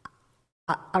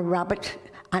rabbit,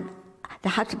 and they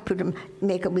had to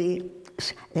make a wee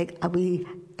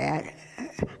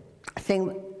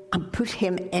thing and put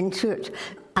him into it,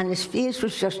 and his face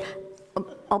was just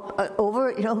up over,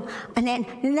 and then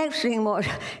the next thing was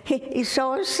he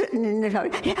saw us sitting in the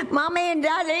house, Mommy and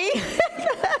Daddy.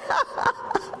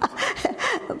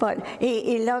 But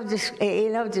he loved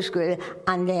the school,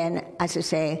 and then, as I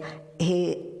say,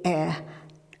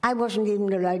 I wasn't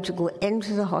even allowed to go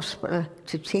into the hospital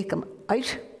to take him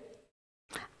out.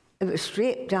 It was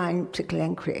straight down to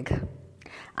Glencraig,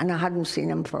 and I hadn't seen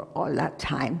him for all that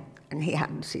time, and he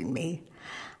hadn't seen me,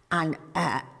 and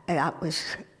that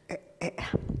was. It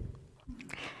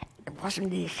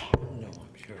wasn't easy. No,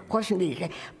 I'm sure. It wasn't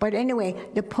easy. But anyway,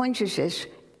 the point is this: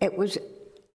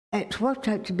 it's worked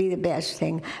out to be the best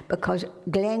thing, because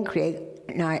Glencraig,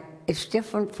 now, it's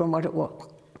different from what it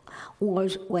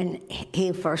was when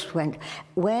he first went.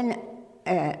 When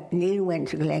Neil went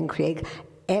to Glencraig,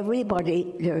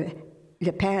 everybody,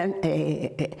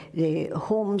 the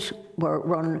homes were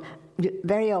run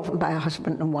very often by a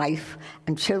husband and wife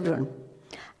and children.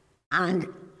 And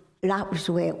that was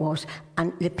the way it was.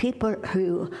 And the people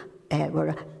who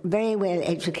were very well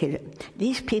educated,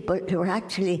 these people who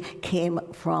actually came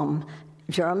from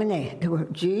Germany, they were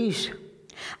Jews,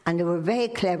 And they were very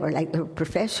clever, like they were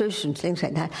professors and things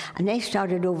like that. And they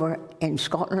started over in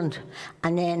Scotland.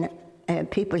 And then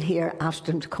people here asked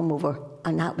them to come over.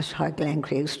 And that was how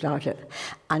Glencraig started.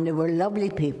 And they were lovely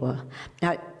people.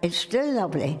 Now, it's still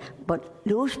lovely, but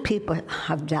those people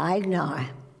have died now.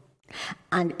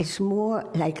 And it's more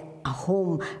like a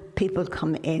home. People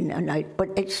come in and out, but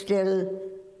it's still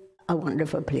a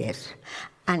wonderful place.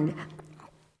 And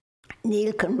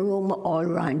Neil can roam all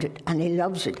around it, and he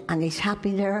loves it, and he's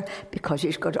happy there because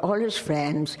he's got all his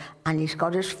friends, and he's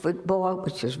got his football,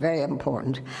 which is very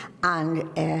important, and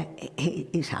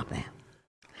he's happy.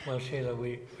 Well, Sheila,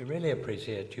 we really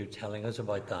appreciate you telling us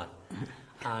about that.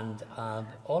 And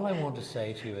all I want to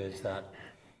say to you is that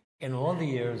in all the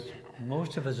years,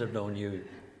 most of us have known you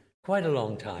quite a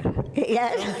long time.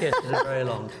 Yes. In some cases, a very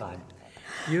long time.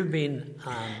 You've been,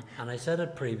 and I said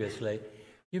it previously,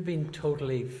 you've been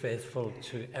totally faithful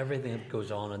to everything that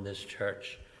goes on in this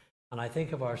church. And I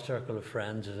think of our circle of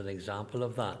friends as an example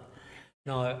of that.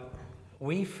 Now,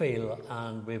 we feel,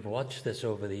 and we've watched this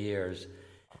over the years,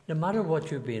 no matter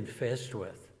what you've been faced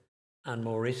with, and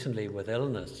more recently with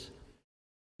illness,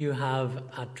 you have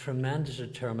a tremendous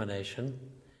determination,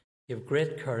 you have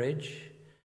great courage,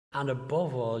 and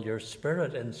above all, your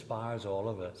spirit inspires all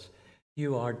of us.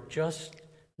 You are just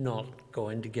not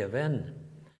going to give in.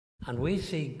 And we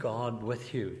see God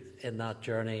with you in that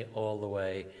journey all the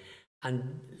way.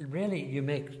 And really, you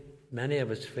make many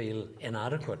of us feel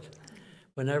inadequate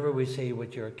whenever we see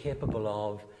what you're capable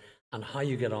of and how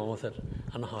you get on with it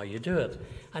and how you do it.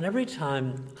 And every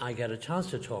time I get a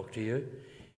chance to talk to you,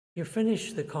 you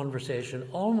finish the conversation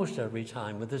almost every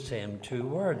time with the same two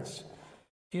words.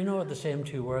 Do you know what the same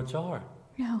two words are?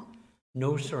 No.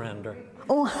 No surrender.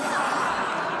 Oh,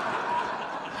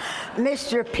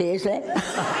 Mr. Paisley.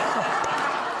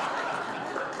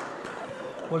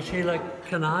 Well, Sheila,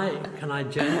 can I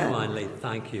genuinely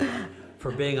thank you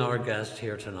for being our guest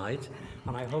here tonight?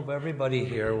 And I hope everybody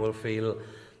here will feel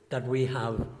that we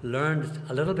have learned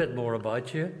a little bit more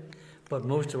about you, but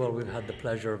most of all, we've had the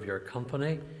pleasure of your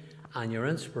company and your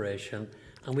inspiration,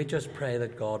 and we just pray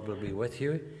that God will be with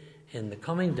you in the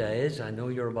coming days. I know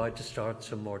you're about to start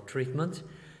some more treatment.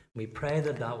 We pray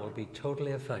that that will be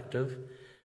totally effective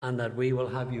and that we will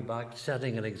have you back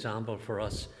setting an example for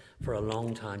us for a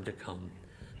long time to come.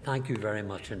 Thank you very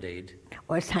much indeed.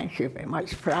 Well, thank you very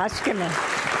much for asking me.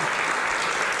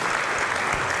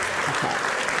 Okay.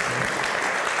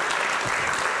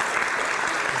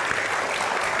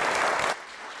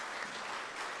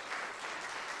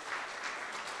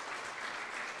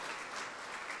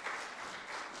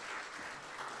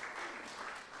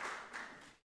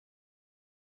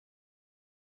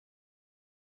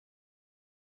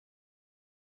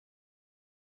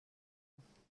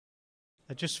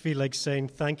 I just feel like saying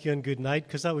thank you and good night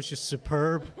because that was just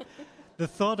superb. The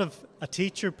thought of a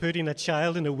teacher putting a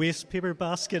child in a waste paper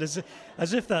basket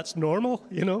as if that's normal,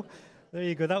 you know. There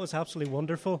you go. That was absolutely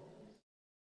wonderful.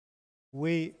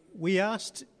 We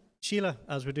asked Sheila,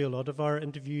 as we do a lot of our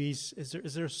interviewees,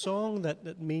 is there a song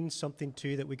that means something to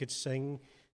you that we could sing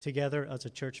together as a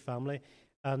church family?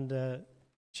 And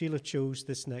Sheila chose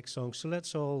this next song. So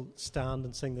let's all stand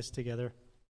and sing this together.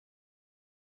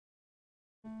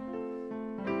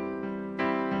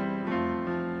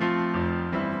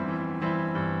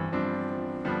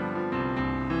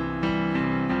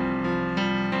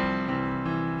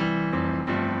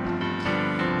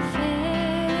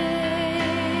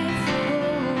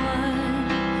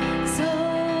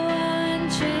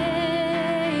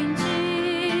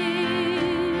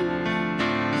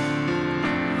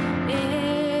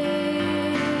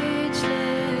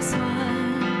 Ageless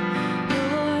one.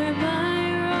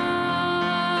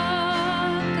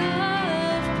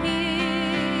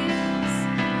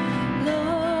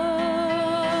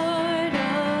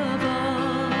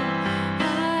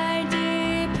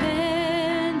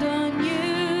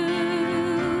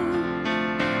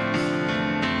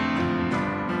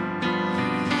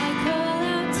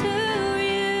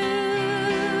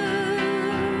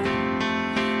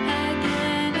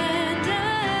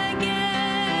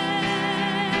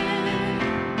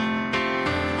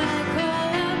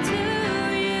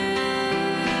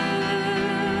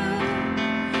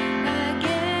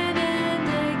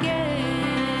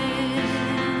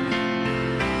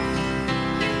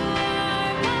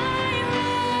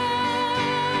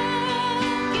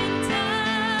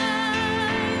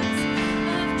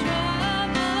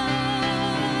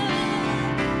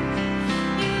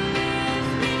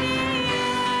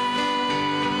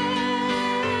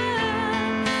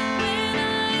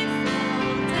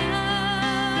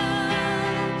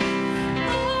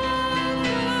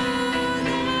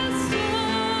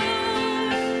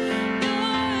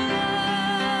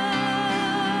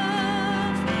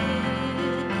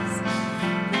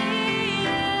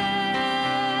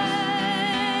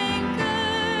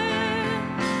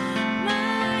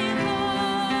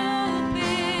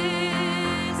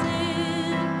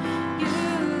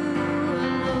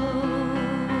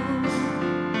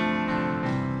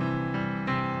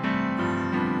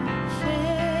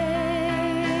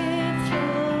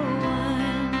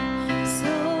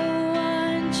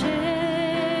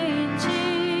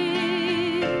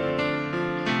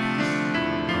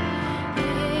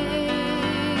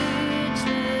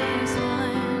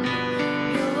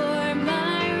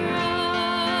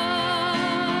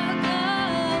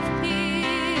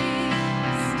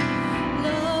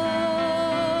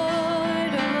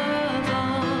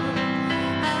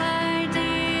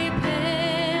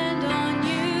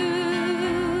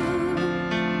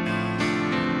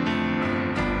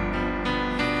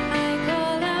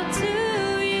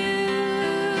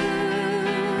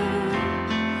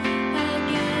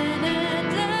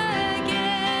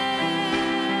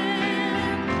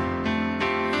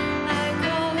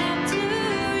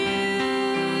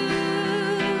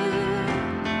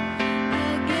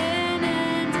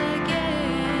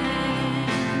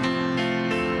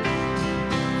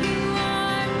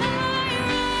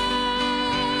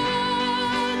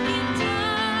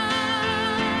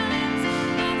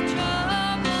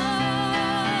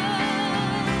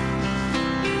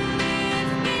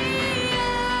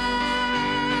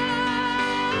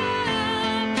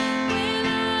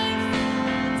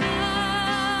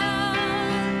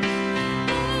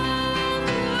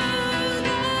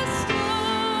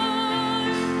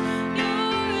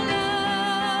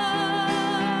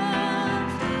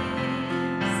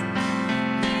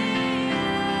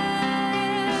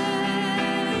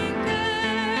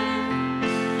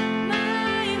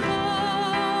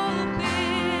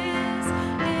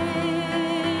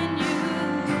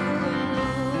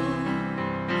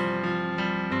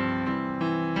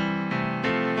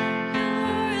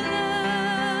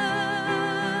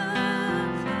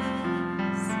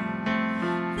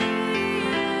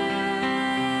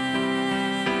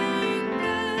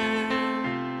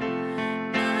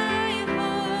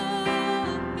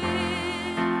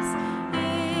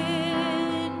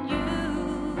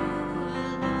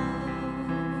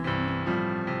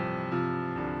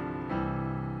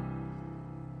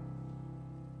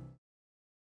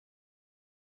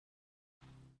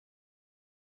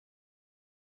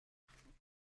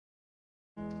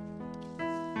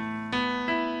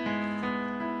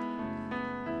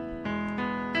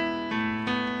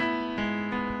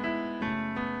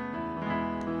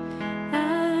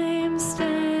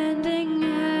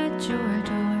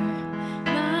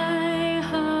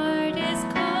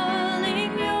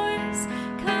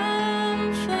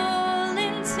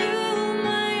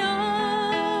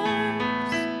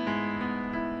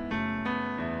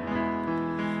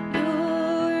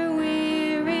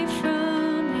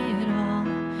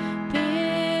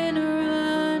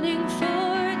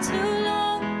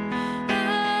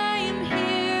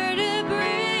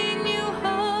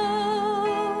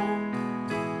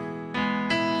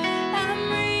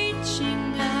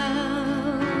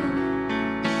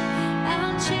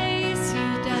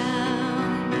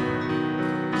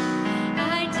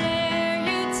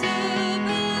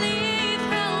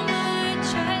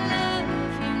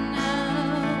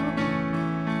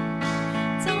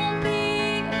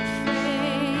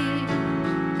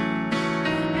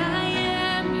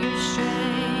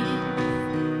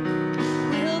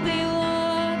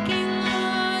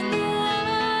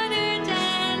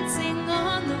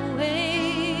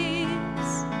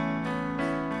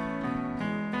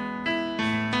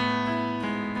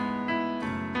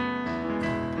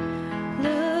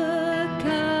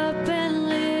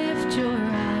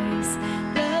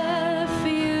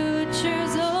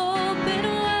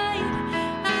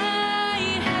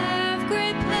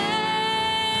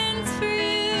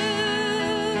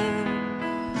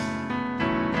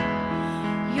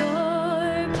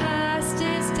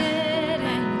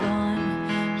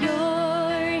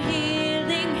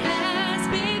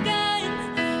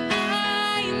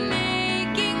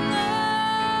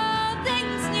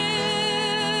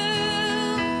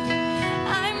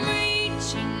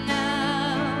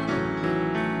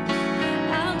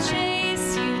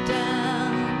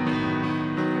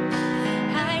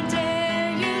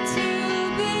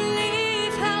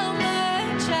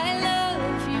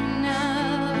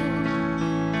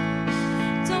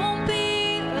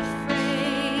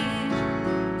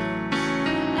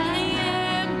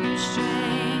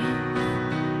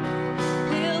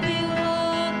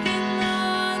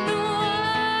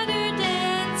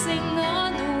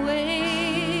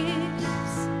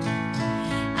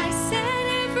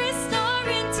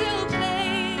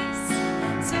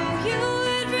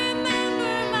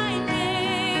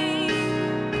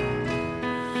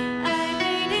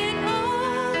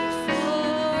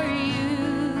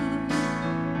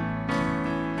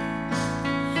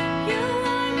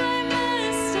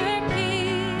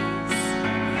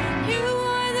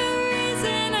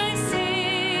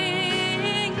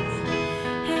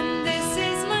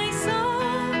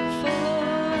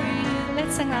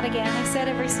 that again. I said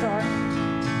every star.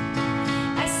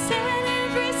 I set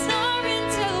every star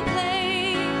into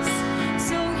place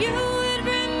so you would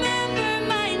remember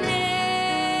my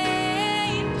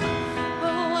name.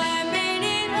 Oh, I made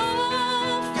it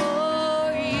all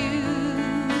for you.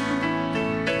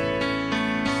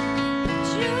 But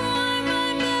you are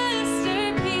my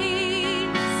masterpiece.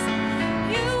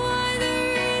 You are the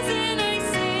reason I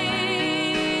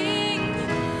sing,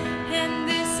 and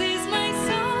this is my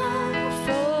song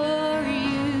for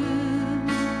you.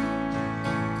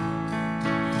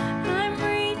 I'm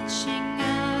reaching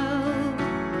out,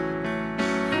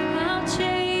 I'll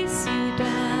chase you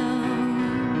down.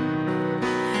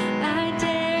 I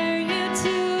dare you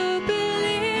to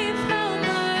believe how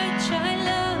much I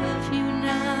love you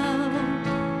now.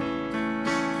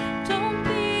 Don't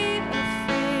be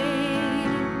afraid,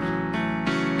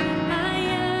 I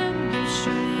am your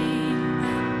strength.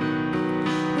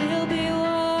 We'll be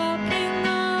walking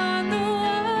on the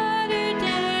water,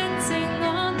 dancing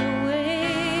on the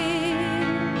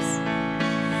waves.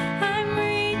 I'm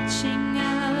reaching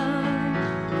out,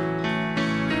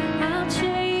 I'll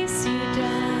chase you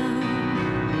down.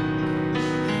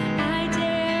 I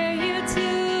dare you to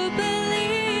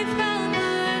believe how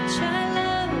much I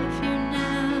love you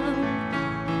now.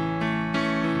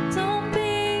 Don't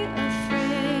be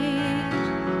afraid,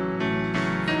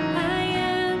 I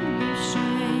am your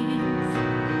strength.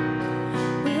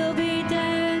 We'll be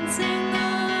dancing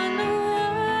on the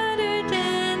water,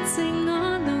 dancing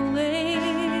on the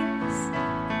waves.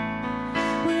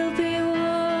 We'll be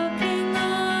walking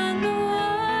on the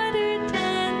water,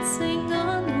 dancing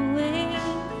on the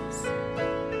waves.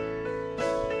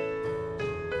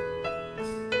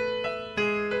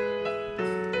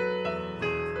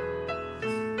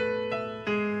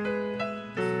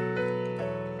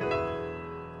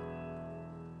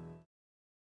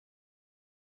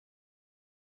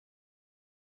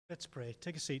 Let's pray.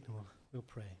 Take a seat and we'll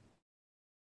pray.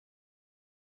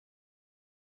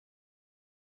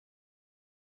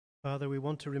 Father, we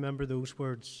want to remember those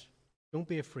words. Don't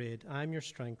be afraid. I'm your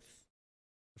strength.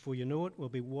 Before you know it, we'll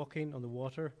be walking on the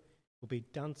water. We'll be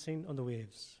dancing on the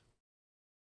waves.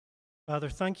 Father,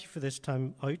 thank you for this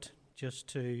time out, just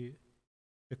to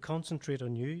concentrate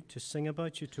on you, to sing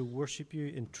about you, to worship you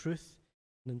in truth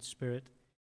and in spirit.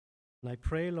 And I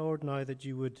pray, Lord, now that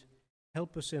you would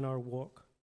help us in our walk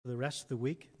for the rest of the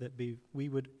week, that we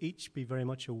would each be very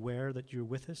much aware that you're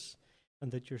with us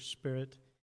and that your spirit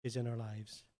is in our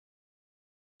lives.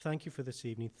 Thank you for this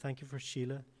evening. Thank you for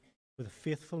Sheila, for the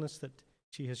faithfulness that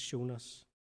she has shown us.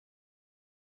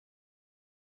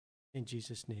 In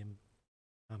Jesus' name,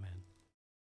 amen.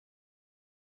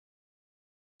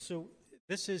 So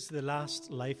this is the last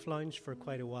Life Lounge for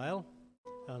quite a while.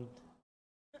 And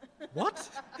what?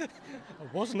 I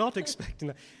was not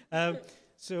expecting that.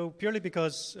 So purely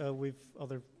because we've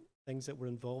other things that we're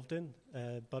involved in,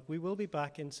 but we will be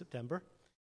back in September.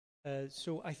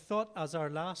 So I thought as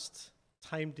our last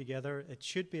time together, it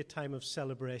should be a time of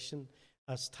celebration,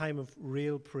 a time of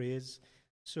real praise.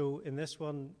 So in this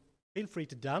one, feel free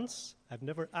to dance. I've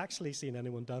never actually seen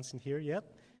anyone dancing here yet,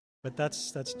 but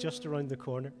that's just around the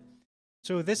corner.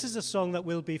 So this is a song that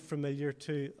will be familiar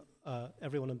to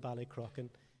everyone in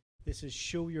Ballycrockin. This is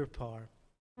Show Your Power.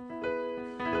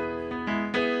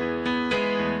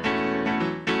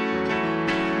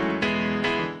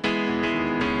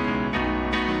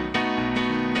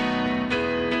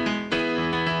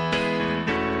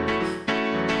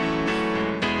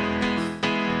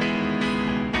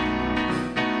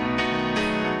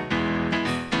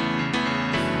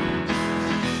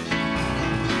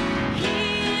 He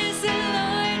is the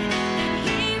Lord.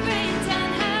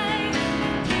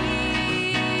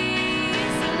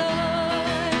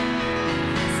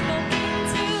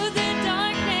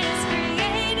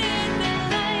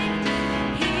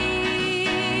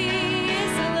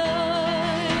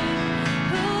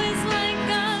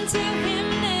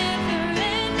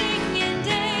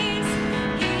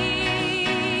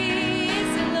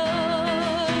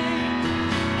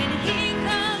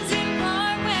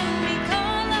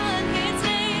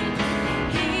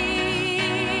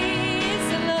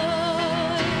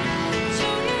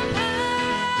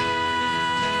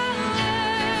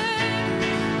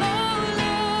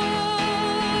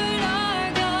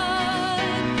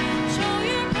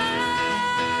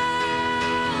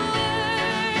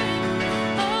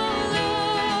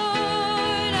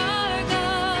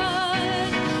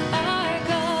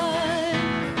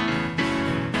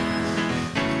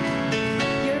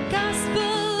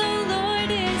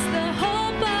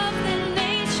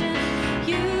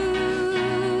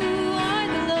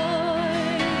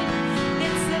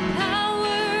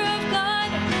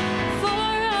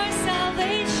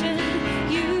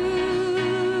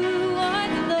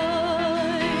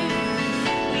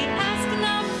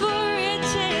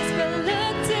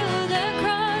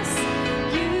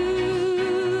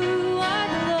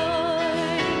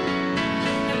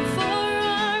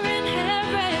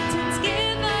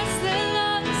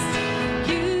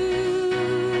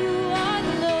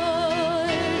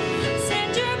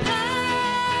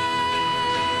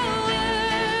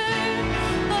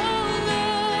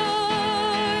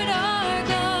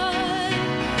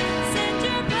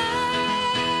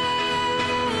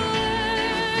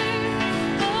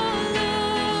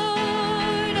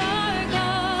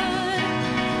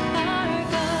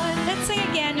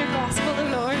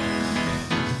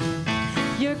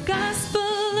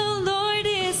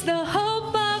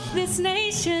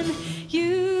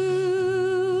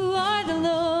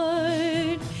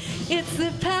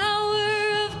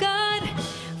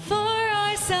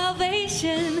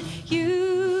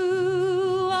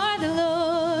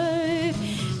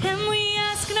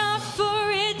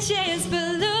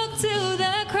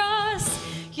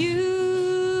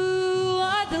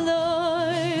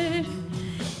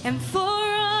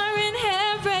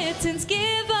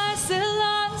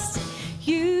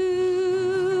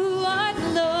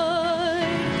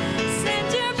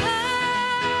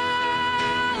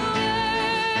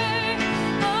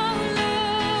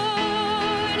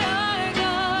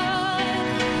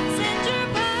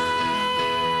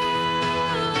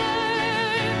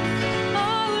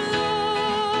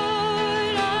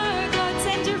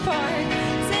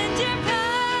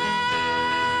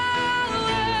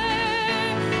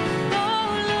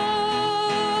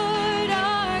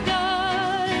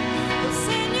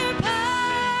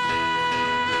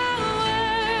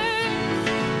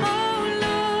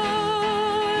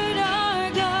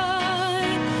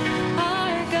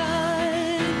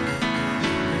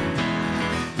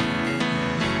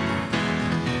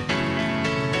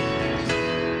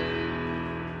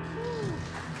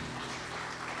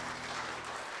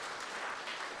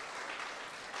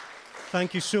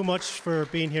 Thank you so much for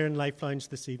being here in Lifelines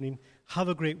this evening. Have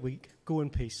a great week. Go in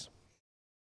peace.